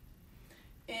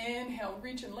 Inhale,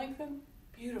 reach and lengthen.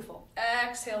 Beautiful.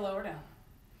 Exhale, lower down.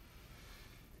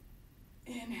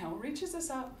 Inhale, reaches us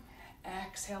up.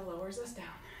 Exhale, lowers us down.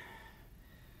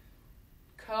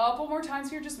 Couple more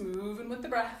times here, just moving with the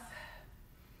breath.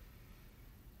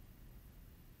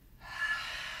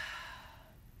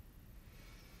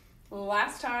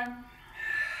 Last time.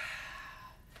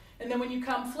 And then when you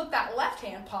come, flip that left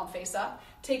hand, palm face up.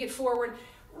 Take it forward,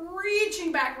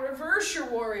 reaching back, reverse your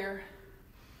warrior.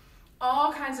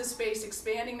 All kinds of space,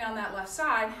 expanding down that left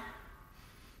side.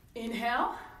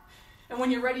 Inhale. And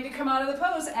when you're ready to come out of the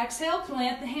pose, exhale,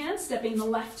 plant the hands, stepping the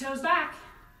left toes back.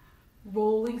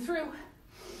 Rolling through.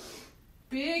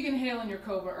 Big inhale in your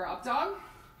cobra or up dog.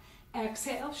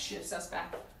 Exhale, shifts us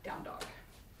back, down dog.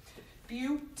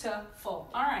 Beautiful.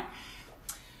 All right.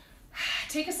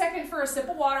 Take a second for a sip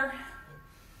of water.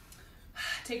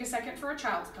 Take a second for a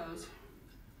child's pose.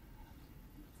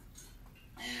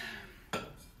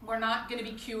 We're not going to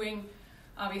be cueing,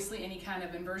 obviously, any kind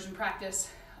of inversion practice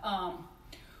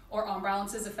or arm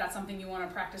balances. If that's something you want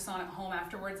to practice on at home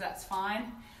afterwards, that's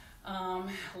fine.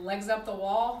 Legs up the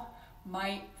wall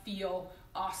might feel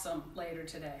awesome later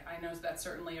today. I know that's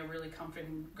certainly a really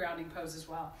comforting grounding pose as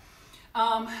well.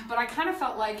 But I kind of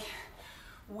felt like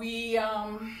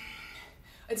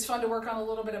it's fun to work on a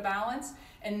little bit of balance,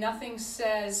 and nothing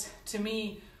says to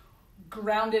me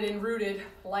grounded and rooted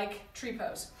like tree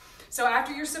pose. So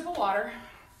after your sip of water,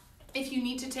 if you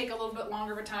need to take a little bit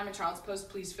longer of a time in child's pose,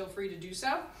 please feel free to do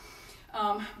so.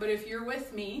 But if you're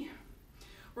with me,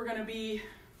 we're going to be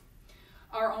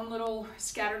our own little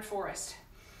scattered forest.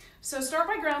 So start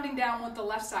by grounding down with the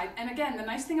left side. And again, the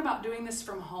nice thing about doing this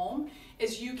from home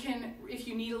is you can, if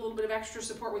you need a little bit of extra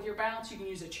support with your balance, you can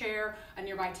use a chair, a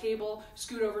nearby table,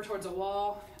 scoot over towards a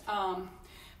wall.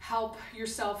 Help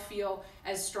yourself feel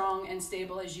as strong and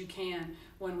stable as you can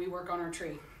when we work on our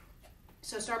tree.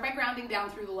 So start by grounding down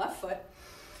through the left foot.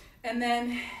 And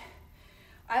then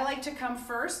I like to come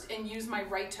first and use my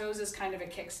right toes as kind of a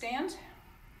kickstand.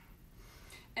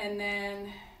 And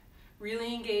then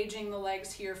really engaging the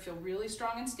legs here, feel really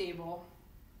strong and stable.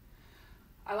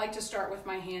 I like to start with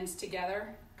my hands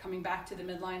together. Coming back to the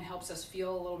midline helps us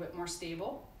feel a little bit more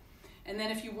stable. And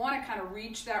then if you want to kind of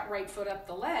reach that right foot up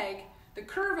the leg, the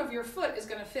curve of your foot is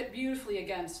going to fit beautifully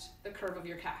against the curve of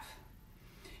your calf.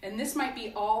 And this might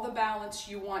be all the balance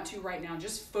you want to right now.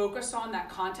 Just focus on that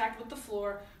contact with the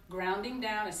floor, grounding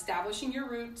down, establishing your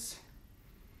roots.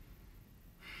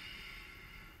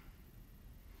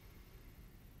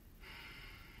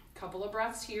 Couple of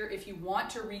breaths here. If you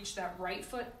want to reach that right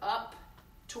foot up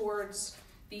towards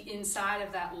the inside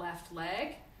of that left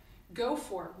leg, go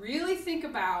for it. Really think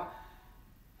about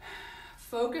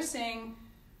focusing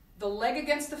the leg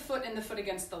against the foot and the foot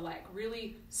against the leg,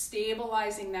 really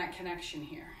stabilizing that connection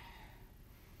here.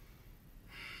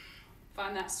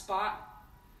 Find that spot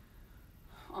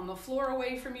on the floor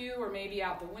away from you, or maybe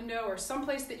out the window, or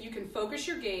someplace that you can focus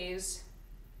your gaze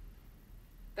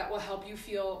that will help you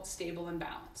feel stable and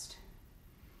balanced.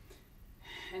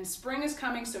 And spring is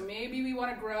coming, so maybe we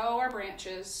want to grow our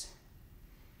branches.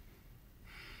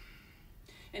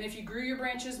 And if you grew your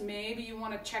branches, maybe you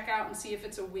want to check out and see if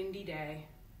it's a windy day.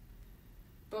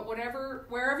 But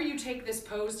wherever you take this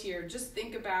pose here, just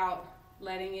think about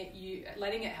letting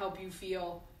it help you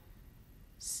feel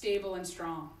stable and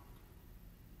strong.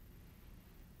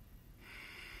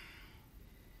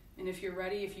 And if you're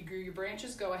ready, if you grew your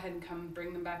branches, go ahead and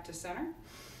bring them back to center.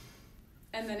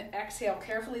 And then exhale,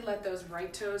 carefully let those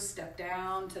right toes step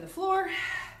down to the floor.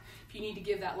 If you need to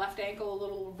give that left ankle a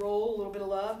little roll, a little bit of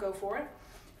love, go for it.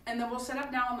 And then we'll set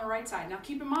up now on the right side. Now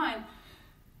keep in mind,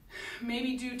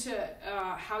 maybe due to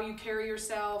how you carry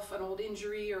yourself, an old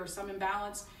injury or some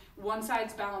imbalance, one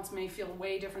side's balance may feel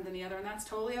way different than the other, and that's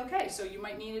totally okay. So you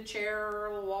might need a chair or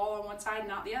a wall on one side,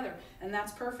 not the other, and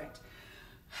that's perfect.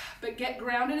 But get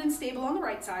grounded and stable on the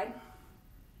right side.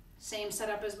 Same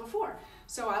setup as before.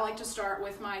 So I like to start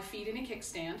with my feet in a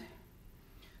kickstand,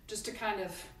 just to kind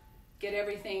of get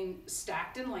everything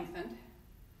stacked and lengthened.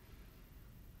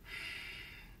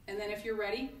 And then if you're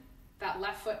ready, that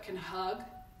left foot can hug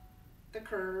the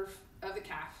curve of the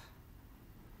calf.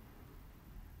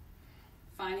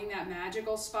 Finding that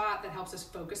magical spot that helps us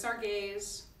focus our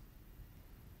gaze.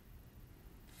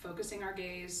 Focusing our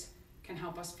gaze can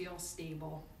help us feel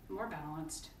stable, more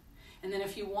balanced. And then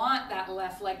if you want that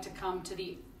left leg to come to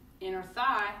the inner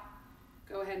thigh,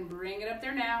 go ahead and bring it up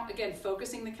there now. Again,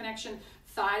 focusing the connection,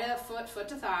 thigh to foot, foot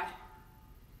to thigh.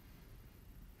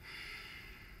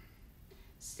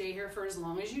 Stay here for as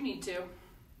long as you need to.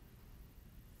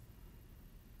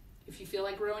 If you feel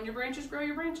like growing your branches, grow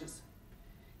your branches.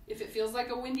 If it feels like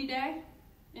a windy day,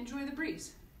 enjoy the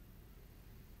breeze.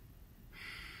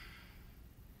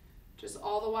 Just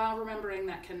all the while remembering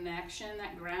that connection,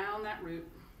 that ground, that root,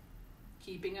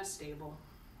 keeping us stable.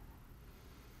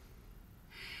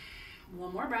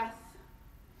 One more breath.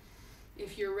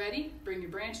 If you're ready, bring your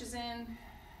branches in,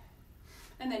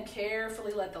 and then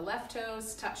carefully let the left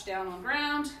toes touch down on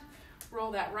ground.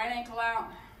 Roll that right ankle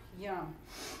out. Yum.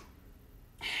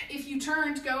 If you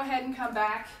turned, go ahead and come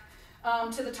back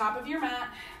to the top of your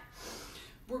mat.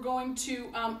 We're going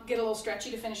to get a little stretchy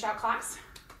to finish out class.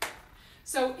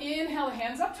 So inhale,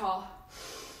 hands up tall.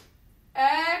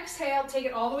 Exhale, take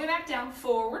it all the way back down,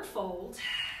 forward fold.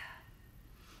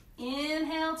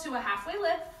 Inhale to a halfway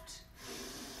lift.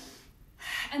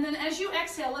 And then as you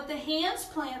exhale, let the hands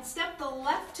plant, step the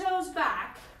left toes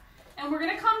back, And we're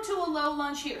gonna come to a low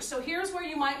lunge here. So here's where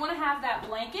you might wanna have that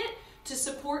blanket to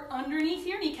support underneath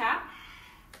your kneecap.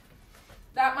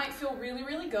 That might feel really,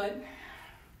 really good.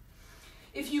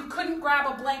 If you couldn't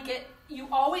grab a blanket, you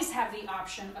always have the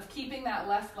option of keeping that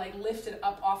left leg lifted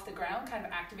up off the ground, kind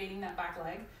of activating that back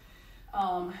leg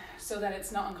so that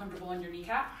it's not uncomfortable on your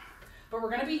kneecap. But we're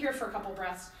gonna be here for a couple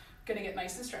breaths, gonna get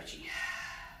nice and stretchy.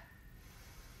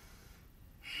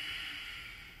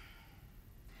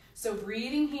 So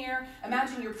breathing here,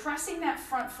 imagine you're pressing that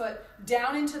front foot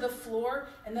down into the floor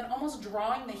and then almost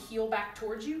drawing the heel back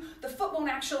towards you. The foot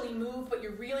won't actually move, but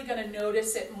you're really gonna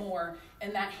notice it more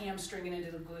in that hamstring and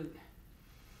into the glute.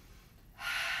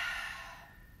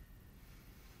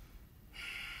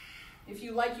 If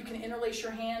you like, you can interlace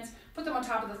your hands, put them on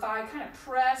top of the thigh, kind of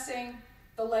pressing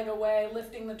the leg away,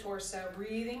 lifting the torso,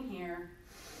 breathing here.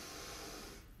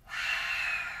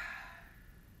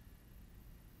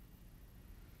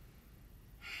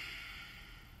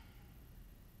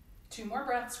 2 more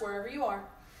breaths wherever you are.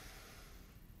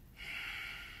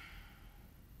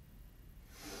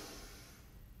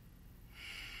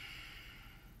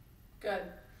 Good.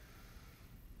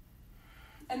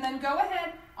 And then go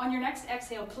ahead on your next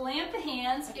exhale, plant the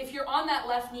hands. If you're on that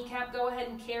left kneecap, go ahead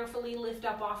and carefully lift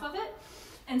up off of it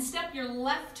and step your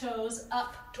left toes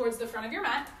up towards the front of your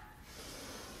mat.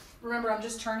 Remember, I'm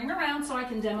just turning around so I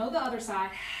can demo the other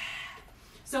side.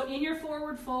 So in your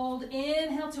forward fold,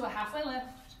 inhale to a halfway lift.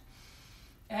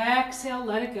 Exhale,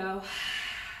 let it go.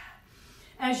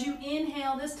 As you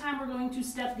inhale, this time we're going to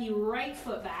step the right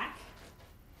foot back.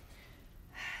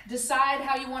 Decide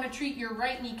how you want to treat your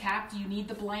right kneecap. Do you need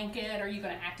the blanket? Are you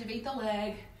going to activate the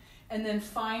leg? And then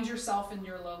find yourself in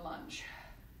your low lunge.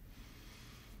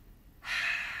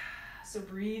 So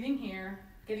breathing here,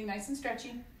 getting nice and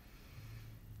stretchy.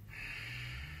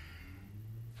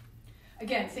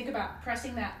 Again, think about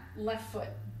pressing that left foot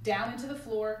down into the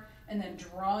floor and then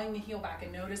drawing the heel back,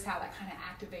 and notice how that kind of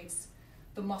activates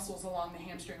the muscles along the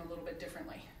hamstring a little bit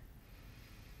differently.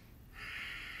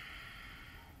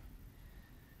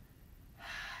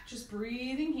 Just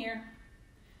breathing here,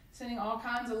 sending all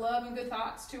kinds of love and good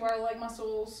thoughts to our leg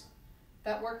muscles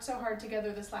that worked so hard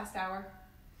together this last hour.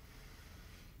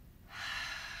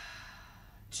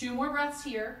 2 more breaths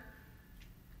here.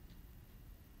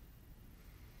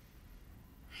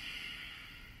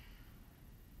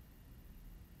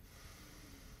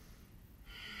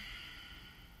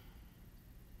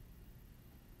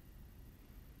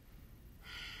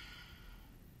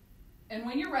 And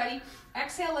when you're ready,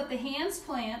 exhale, let the hands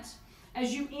plant.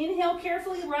 As you inhale,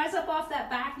 carefully rise up off that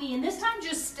back knee. And this time,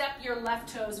 just step your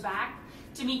left toes back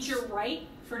to meet your right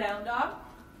for down dog.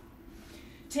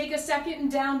 Take a second in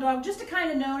down dog just to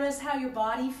kind of notice how your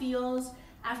body feels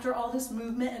after all this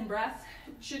movement and breath.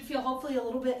 It should feel hopefully a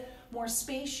little bit more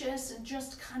spacious and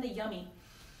just kind of yummy.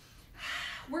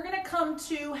 We're gonna come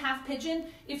to half pigeon.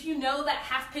 If you know that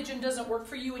half pigeon doesn't work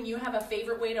for you and you have a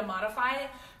favorite way to modify it,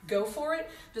 go for it.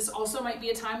 This also might be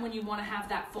a time when you wanna have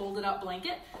that folded up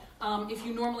blanket. If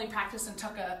you normally practice and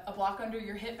tuck a block under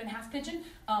your hip in half pigeon,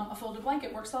 a folded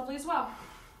blanket works lovely as well.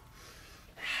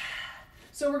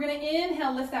 So we're gonna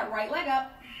inhale, lift that right leg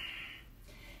up.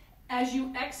 As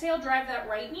you exhale, drive that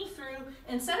right knee through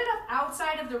and set it up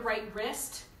outside of the right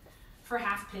wrist for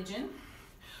half pigeon.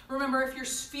 Remember, if you're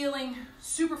feeling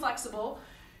super flexible,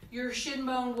 your shin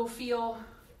bone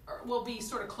will be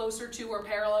sort of closer to or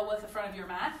parallel with the front of your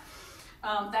mat.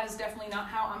 That is definitely not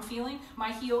how I'm feeling.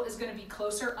 My heel is going to be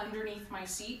closer underneath my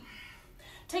seat.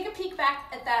 Take a peek back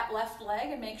at that left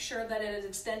leg and make sure that it is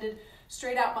extended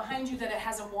straight out behind you, that it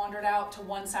hasn't wandered out to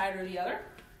one side or the other.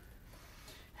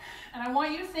 And I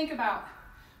want you to think about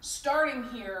starting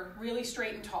here really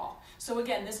straight and tall. So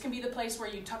again, this can be the place where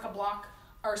you tuck a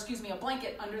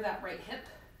blanket under that right hip.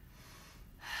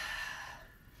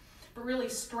 But really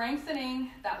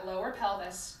strengthening that lower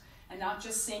pelvis and not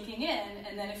just sinking in.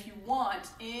 And then if you want,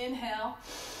 inhale,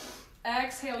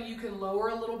 exhale, you can lower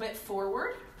a little bit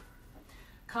forward,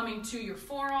 coming to your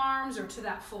forearms or to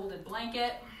that folded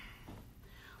blanket.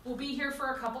 We'll be here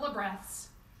for a couple of breaths.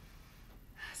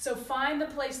 So find the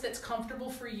place that's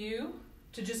comfortable for you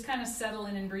to just kind of settle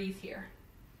in and breathe here.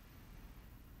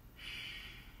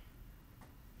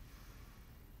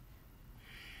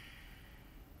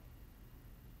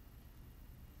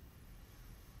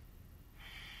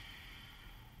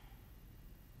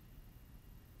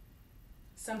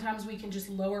 Sometimes we can just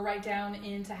lower right down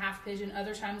into half pigeon.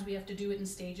 Other times we have to do it in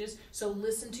stages. So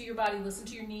listen to your body, listen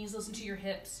to your knees, listen to your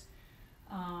hips.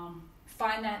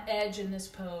 Find that edge in this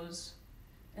pose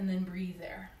and then breathe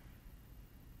there.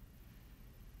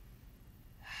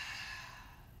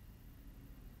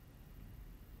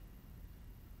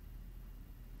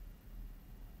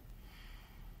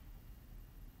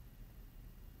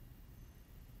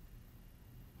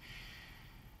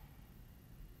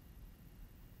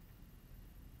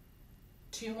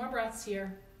 2 more breaths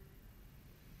here.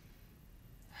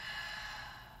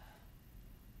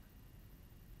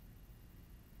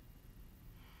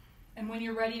 And when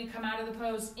you're ready to come out of the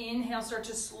pose, inhale, start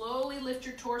to slowly lift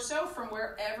your torso from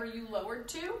wherever you lowered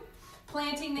to.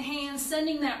 Planting the hands,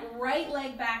 sending that right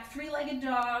leg back, 3-legged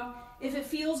dog. If it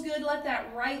feels good, let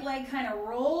that right leg kind of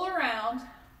roll around.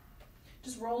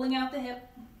 Just rolling out the hip.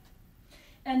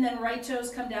 And then right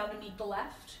toes come down to meet the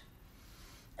left.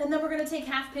 And then we're going to take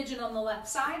half pigeon on the left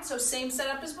side. So same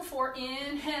setup as before.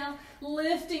 Inhale,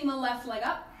 lifting the left leg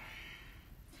up.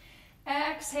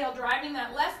 Exhale, driving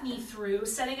that left knee through,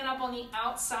 setting it up on the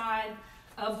outside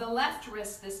of the left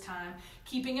wrist this time.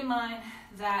 Keeping in mind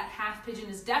that half pigeon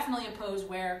is definitely a pose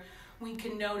where we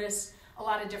can notice a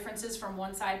lot of differences from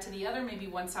one side to the other. Maybe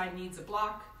one side needs a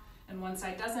block and one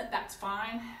side doesn't. That's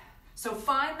fine. So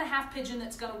find the half pigeon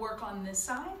that's going to work on this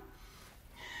side.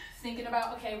 Thinking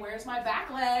about, okay, where's my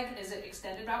back leg? Is it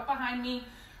extended out behind me?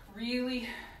 Really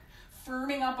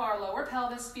firming up our lower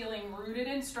pelvis, feeling rooted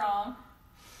and strong.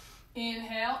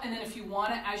 Inhale, and then if you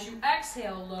want it, as you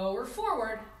exhale, lower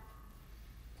forward.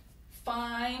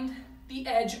 Find the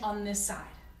edge on this side.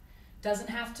 Doesn't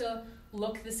have to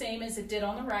look the same as it did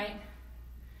on the right,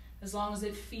 as long as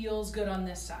it feels good on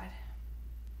this side.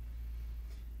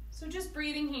 So just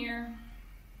breathing here.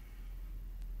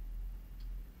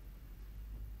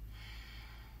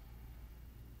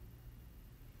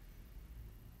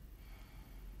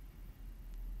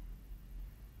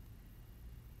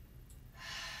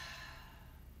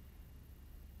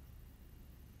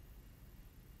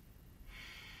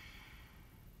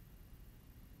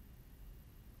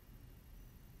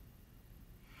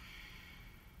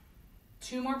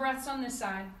 Two more breaths on this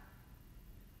side.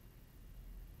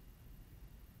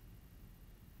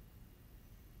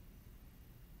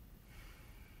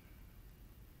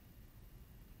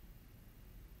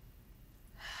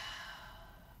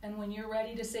 And when you're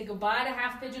ready to say goodbye to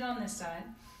half pigeon on this side,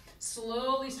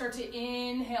 slowly start to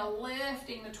inhale,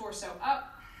 lifting the torso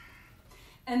up.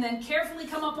 And then carefully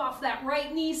come up off that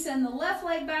right knee, send the left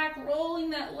leg back, rolling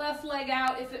that left leg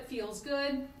out if it feels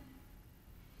good.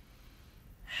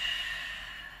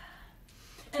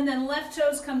 And then left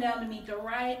toes come down to meet the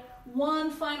right.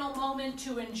 One final moment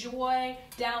to enjoy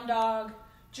down dog.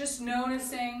 Just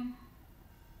noticing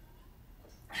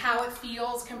how it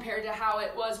feels compared to how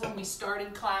it was when we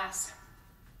started class.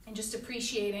 And just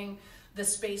appreciating the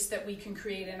space that we can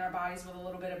create in our bodies with a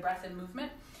little bit of breath and movement.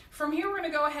 From here, we're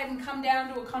going to go ahead and come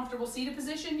down to a comfortable seated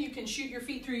position. You can shoot your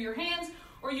feet through your hands,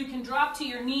 or you can drop to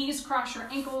your knees, cross your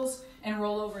ankles, and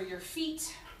roll over your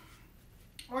feet.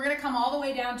 We're going to come all the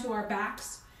way down to our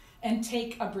backs and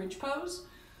take a bridge pose.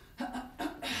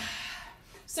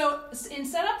 So in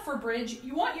setup for bridge,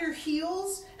 you want your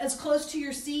heels as close to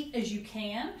your seat as you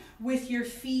can, with your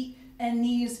feet and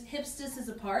knees hips distance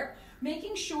apart,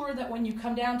 making sure that when you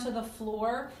come down to the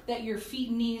floor that your feet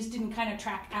and knees didn't kind of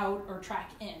track out or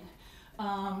track in.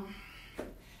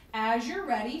 As you're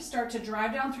ready, start to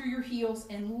drive down through your heels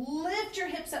and lift your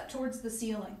hips up towards the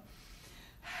ceiling.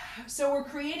 So we're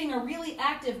creating a really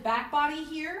active back body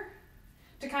here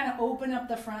to kind of open up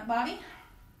the front body.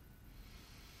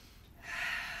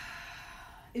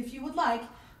 If you would like,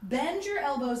 bend your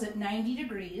elbows at 90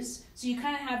 degrees, so you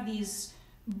kind of have these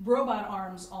robot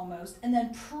arms almost, and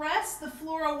then press the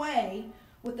floor away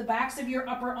with the backs of your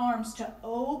upper arms to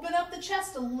open up the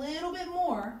chest a little bit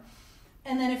more.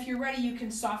 And then if you're ready, you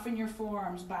can soften your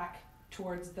forearms back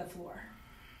towards the floor.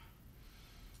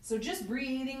 So just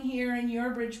breathing here in your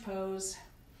bridge pose.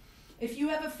 If you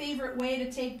have a favorite way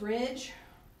to take bridge,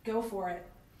 go for it.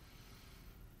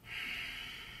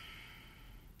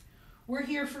 We're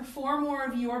here for 4 more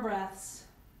of your breaths.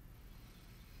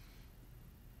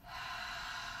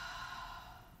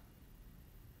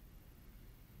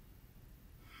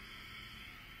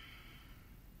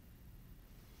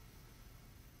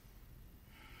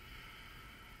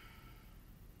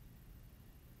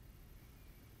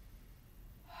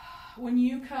 When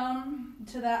you come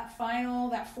to that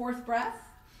 4th breath,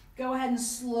 go ahead and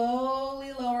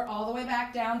slowly lower all the way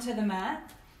back down to the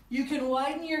mat. You can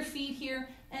widen your feet here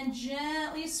and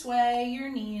gently sway your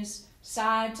knees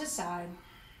side to side.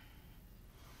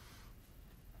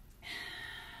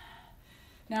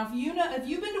 Now, if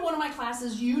you've been to one of my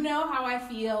classes, you know how I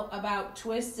feel about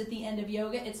twists at the end of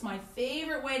yoga. It's my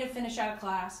favorite way to finish out a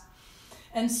class.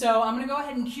 And so I'm going to go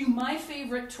ahead and cue my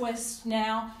favorite twist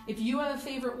now. If you have a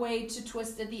favorite way to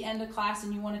twist at the end of class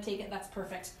and you want to take it, that's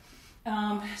perfect.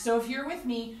 So if you're with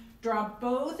me, draw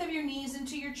both of your knees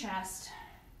into your chest.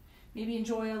 Maybe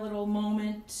enjoy a little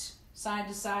moment, side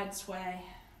to side sway.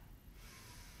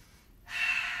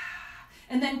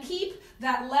 And then keep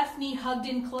that left knee hugged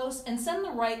in close, and send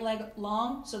the right leg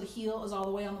long so the heel is all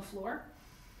the way on the floor.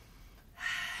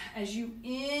 As you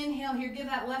inhale here, give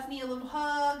that left knee a little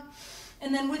hug.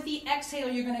 And then with the exhale,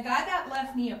 you're going to guide that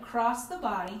left knee across the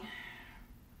body.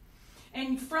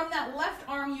 And from that left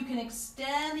arm, you can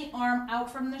extend the arm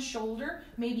out from the shoulder.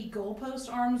 Maybe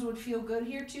goalpost arms would feel good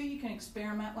here too. You can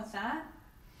experiment with that.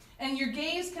 And your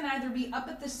gaze can either be up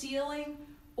at the ceiling,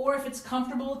 or if it's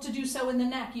comfortable to do so in the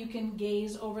neck, you can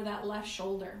gaze over that left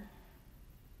shoulder.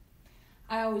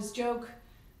 I always joke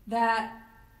that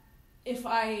if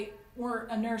I were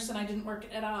a nurse and I didn't work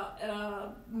at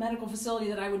a medical facility,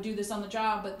 that I would do this on the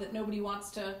job, but that nobody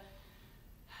wants to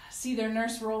see their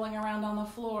nurse rolling around on the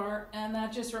floor. And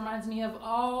that just reminds me of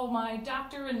all my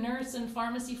doctor and nurse and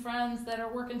pharmacy friends that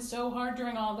are working so hard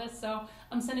during all this. So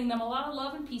I'm sending them a lot of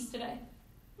love and peace today.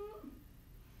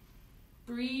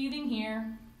 Breathing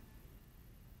here.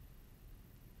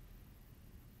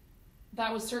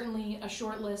 That was certainly a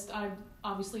short list. I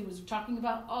obviously was talking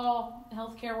about all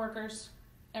healthcare workers,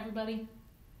 everybody.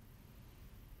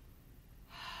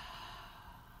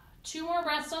 2 more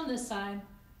breaths on this side.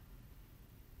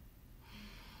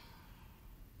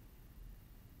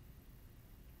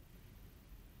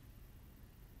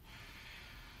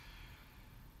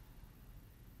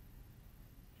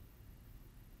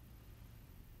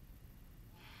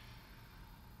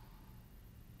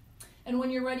 And when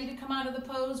you're ready to come out of the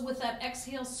pose, with that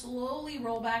exhale, slowly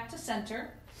roll back to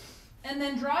center. And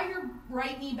then draw your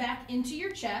right knee back into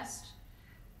your chest.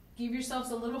 Give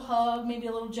yourselves a little hug, maybe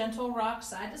a little gentle rock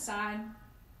side to side.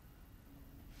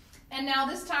 And now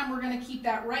this time we're going to keep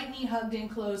that right knee hugged in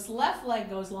close. Left leg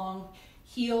goes long,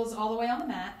 heels all the way on the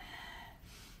mat.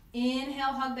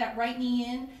 Inhale, hug that right knee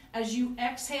in. As you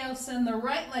exhale, send the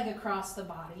right leg across the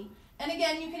body. And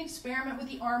again, you can experiment with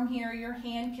the arm here. Your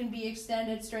hand can be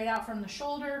extended straight out from the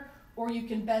shoulder, or you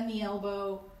can bend the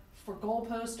elbow for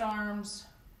goalpost arms.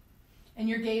 And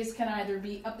your gaze can either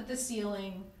be up at the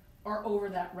ceiling or over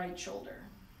that right shoulder.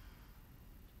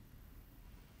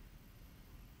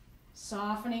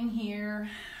 Softening here,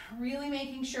 really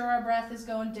making sure our breath is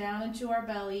going down into our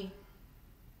belly.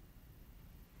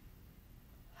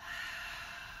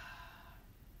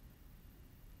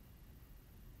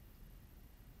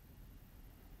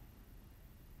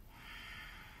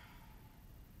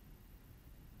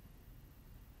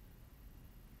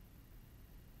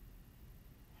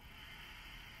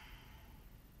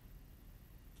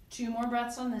 Two more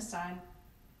breaths on this side.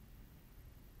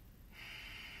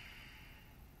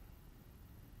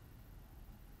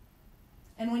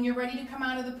 And when you're ready to come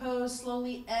out of the pose,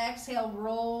 slowly exhale,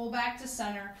 roll back to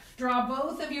center. Draw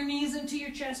both of your knees into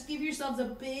your chest. Give yourselves a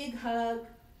big hug,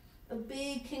 a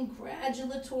big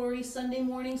congratulatory Sunday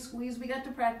morning squeeze. We got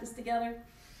to practice together.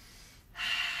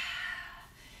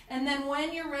 And then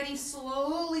when you're ready,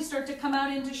 slowly start to come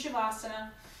out into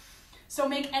Shavasana. So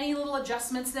make any little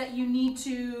adjustments that you need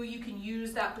to. You can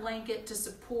use that blanket to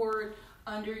support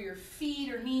under your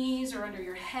feet or knees or under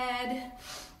your head.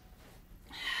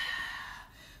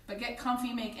 But get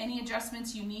comfy, make any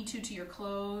adjustments you need to your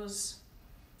clothes.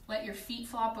 Let your feet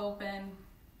flop open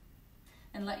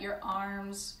and let your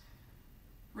arms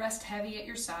rest heavy at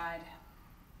your side.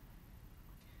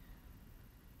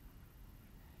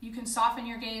 You can soften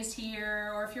your gaze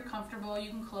here, or if you're comfortable, you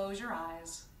can close your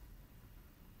eyes.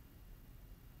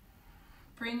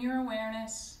 Bring your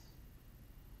awareness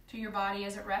to your body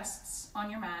as it rests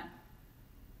on your mat.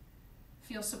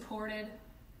 Feel supported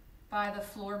by the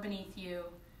floor beneath you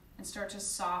and start to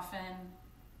soften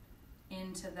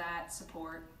into that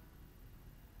support.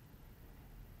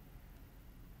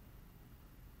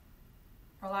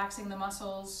 Relaxing the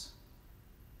muscles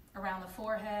around the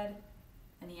forehead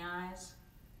and the eyes.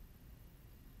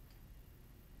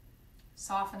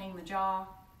 Softening the jaw.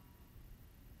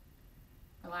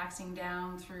 Relaxing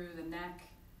down through the neck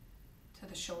to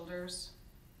the shoulders.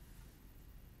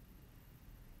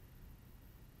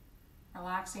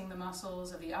 Relaxing the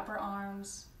muscles of the upper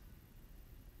arms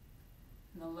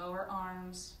and the lower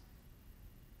arms.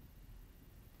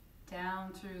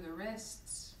 Down through the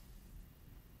wrists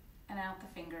and out the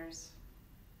fingers.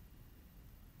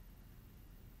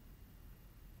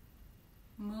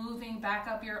 Moving back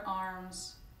up your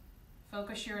arms.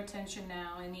 Focus your attention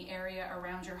now in the area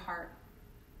around your heart.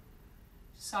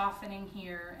 Softening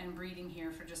here and breathing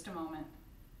here for just a moment.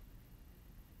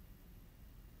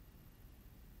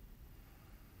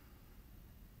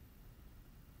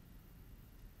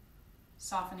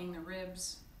 Softening the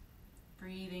ribs,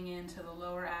 breathing into the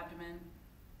lower abdomen,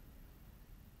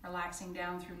 relaxing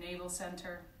down through navel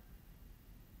center,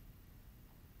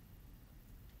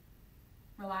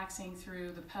 relaxing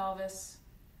through the pelvis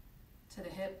to the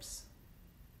hips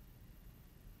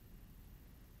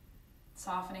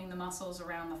Softening the muscles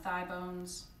around the thigh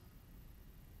bones.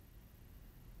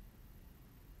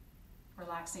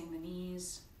 Relaxing the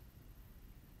knees,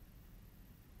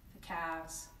 the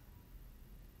calves,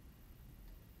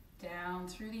 down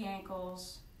through the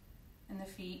ankles and the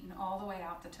feet and all the way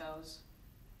out the toes.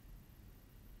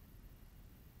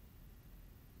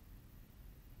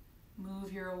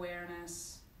 Move your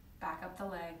awareness back up the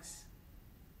legs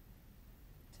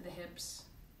to the hips,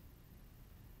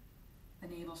 the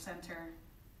navel center,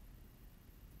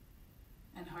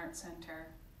 and heart center.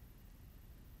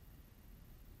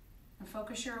 And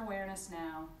focus your awareness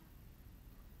now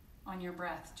on your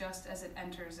breath, just as it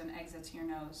enters and exits your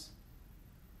nose.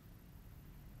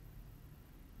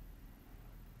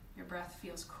 Your breath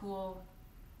feels cool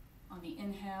on the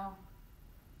inhale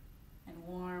and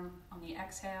warm on the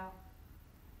exhale.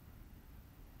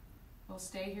 We'll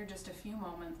stay here just a few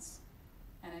moments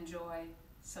and enjoy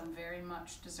some very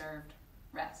much deserved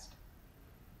rest.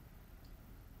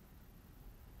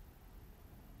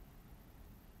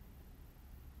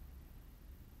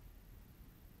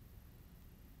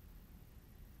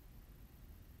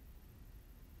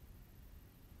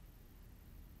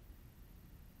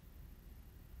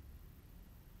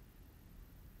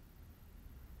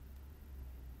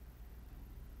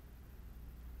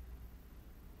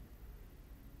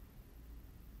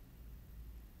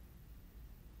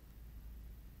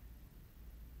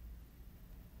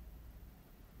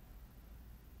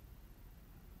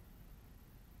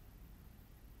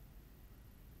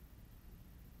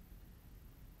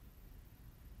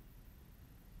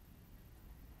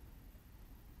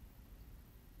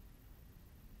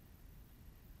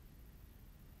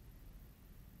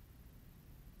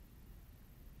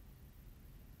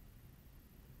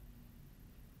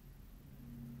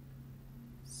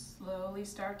 Slowly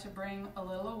start to bring a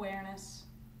little awareness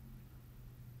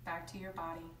back to your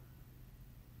body.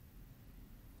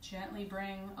 Gently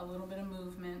bring a little bit of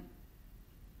movement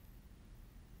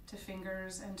to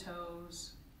fingers and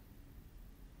toes.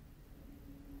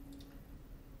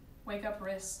 Wake up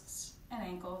wrists and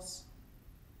ankles.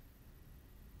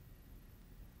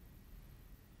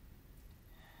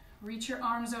 Reach your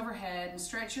arms overhead and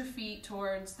stretch your feet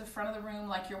towards the front of the room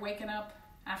like you're waking up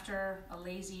after a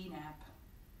lazy nap.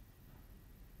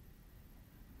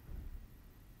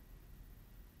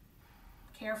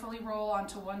 Carefully roll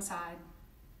onto one side,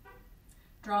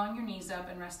 drawing your knees up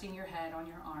and resting your head on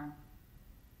your arm.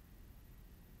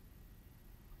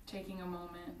 Taking a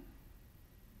moment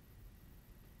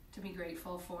to be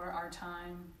grateful for our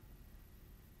time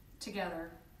together,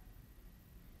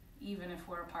 even if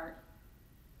we're apart.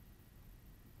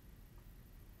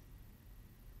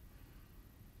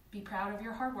 Be proud of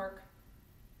your hard work,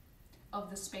 of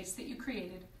the space that you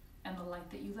created, and the light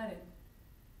that you let in.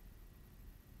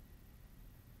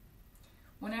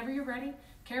 Whenever you're ready,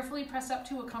 carefully press up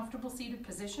to a comfortable seated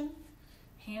position,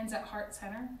 hands at heart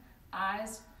center,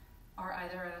 eyes are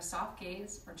either at a soft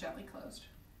gaze or gently closed.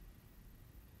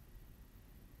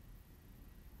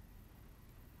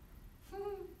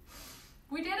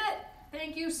 We did it!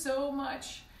 Thank you so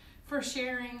much for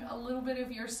sharing a little bit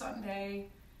of your Sunday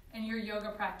and your yoga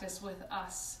practice with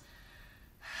us.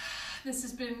 This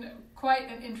has been quite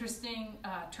an interesting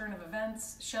turn of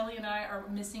events. Shelly and I are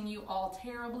missing you all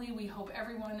terribly. We hope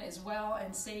everyone is well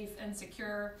and safe and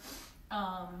secure.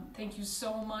 Thank you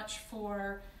so much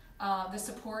for the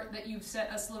support that you've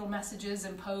sent us, little messages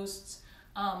and posts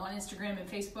on Instagram and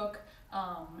Facebook.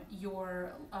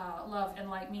 Your love and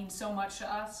light means so much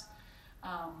to us.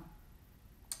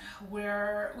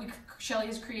 Shelly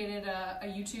has created a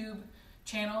YouTube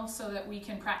channel so that we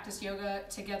can practice yoga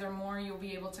together more. You'll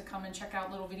be able to come and check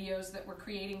out little videos that we're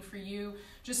creating for you,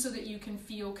 just so that you can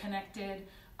feel connected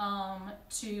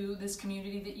to this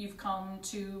community that you've come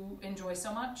to enjoy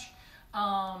so much.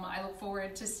 I look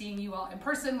forward to seeing you all in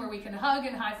person where we can hug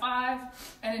and high five.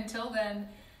 And until then,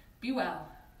 be well.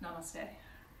 Namaste.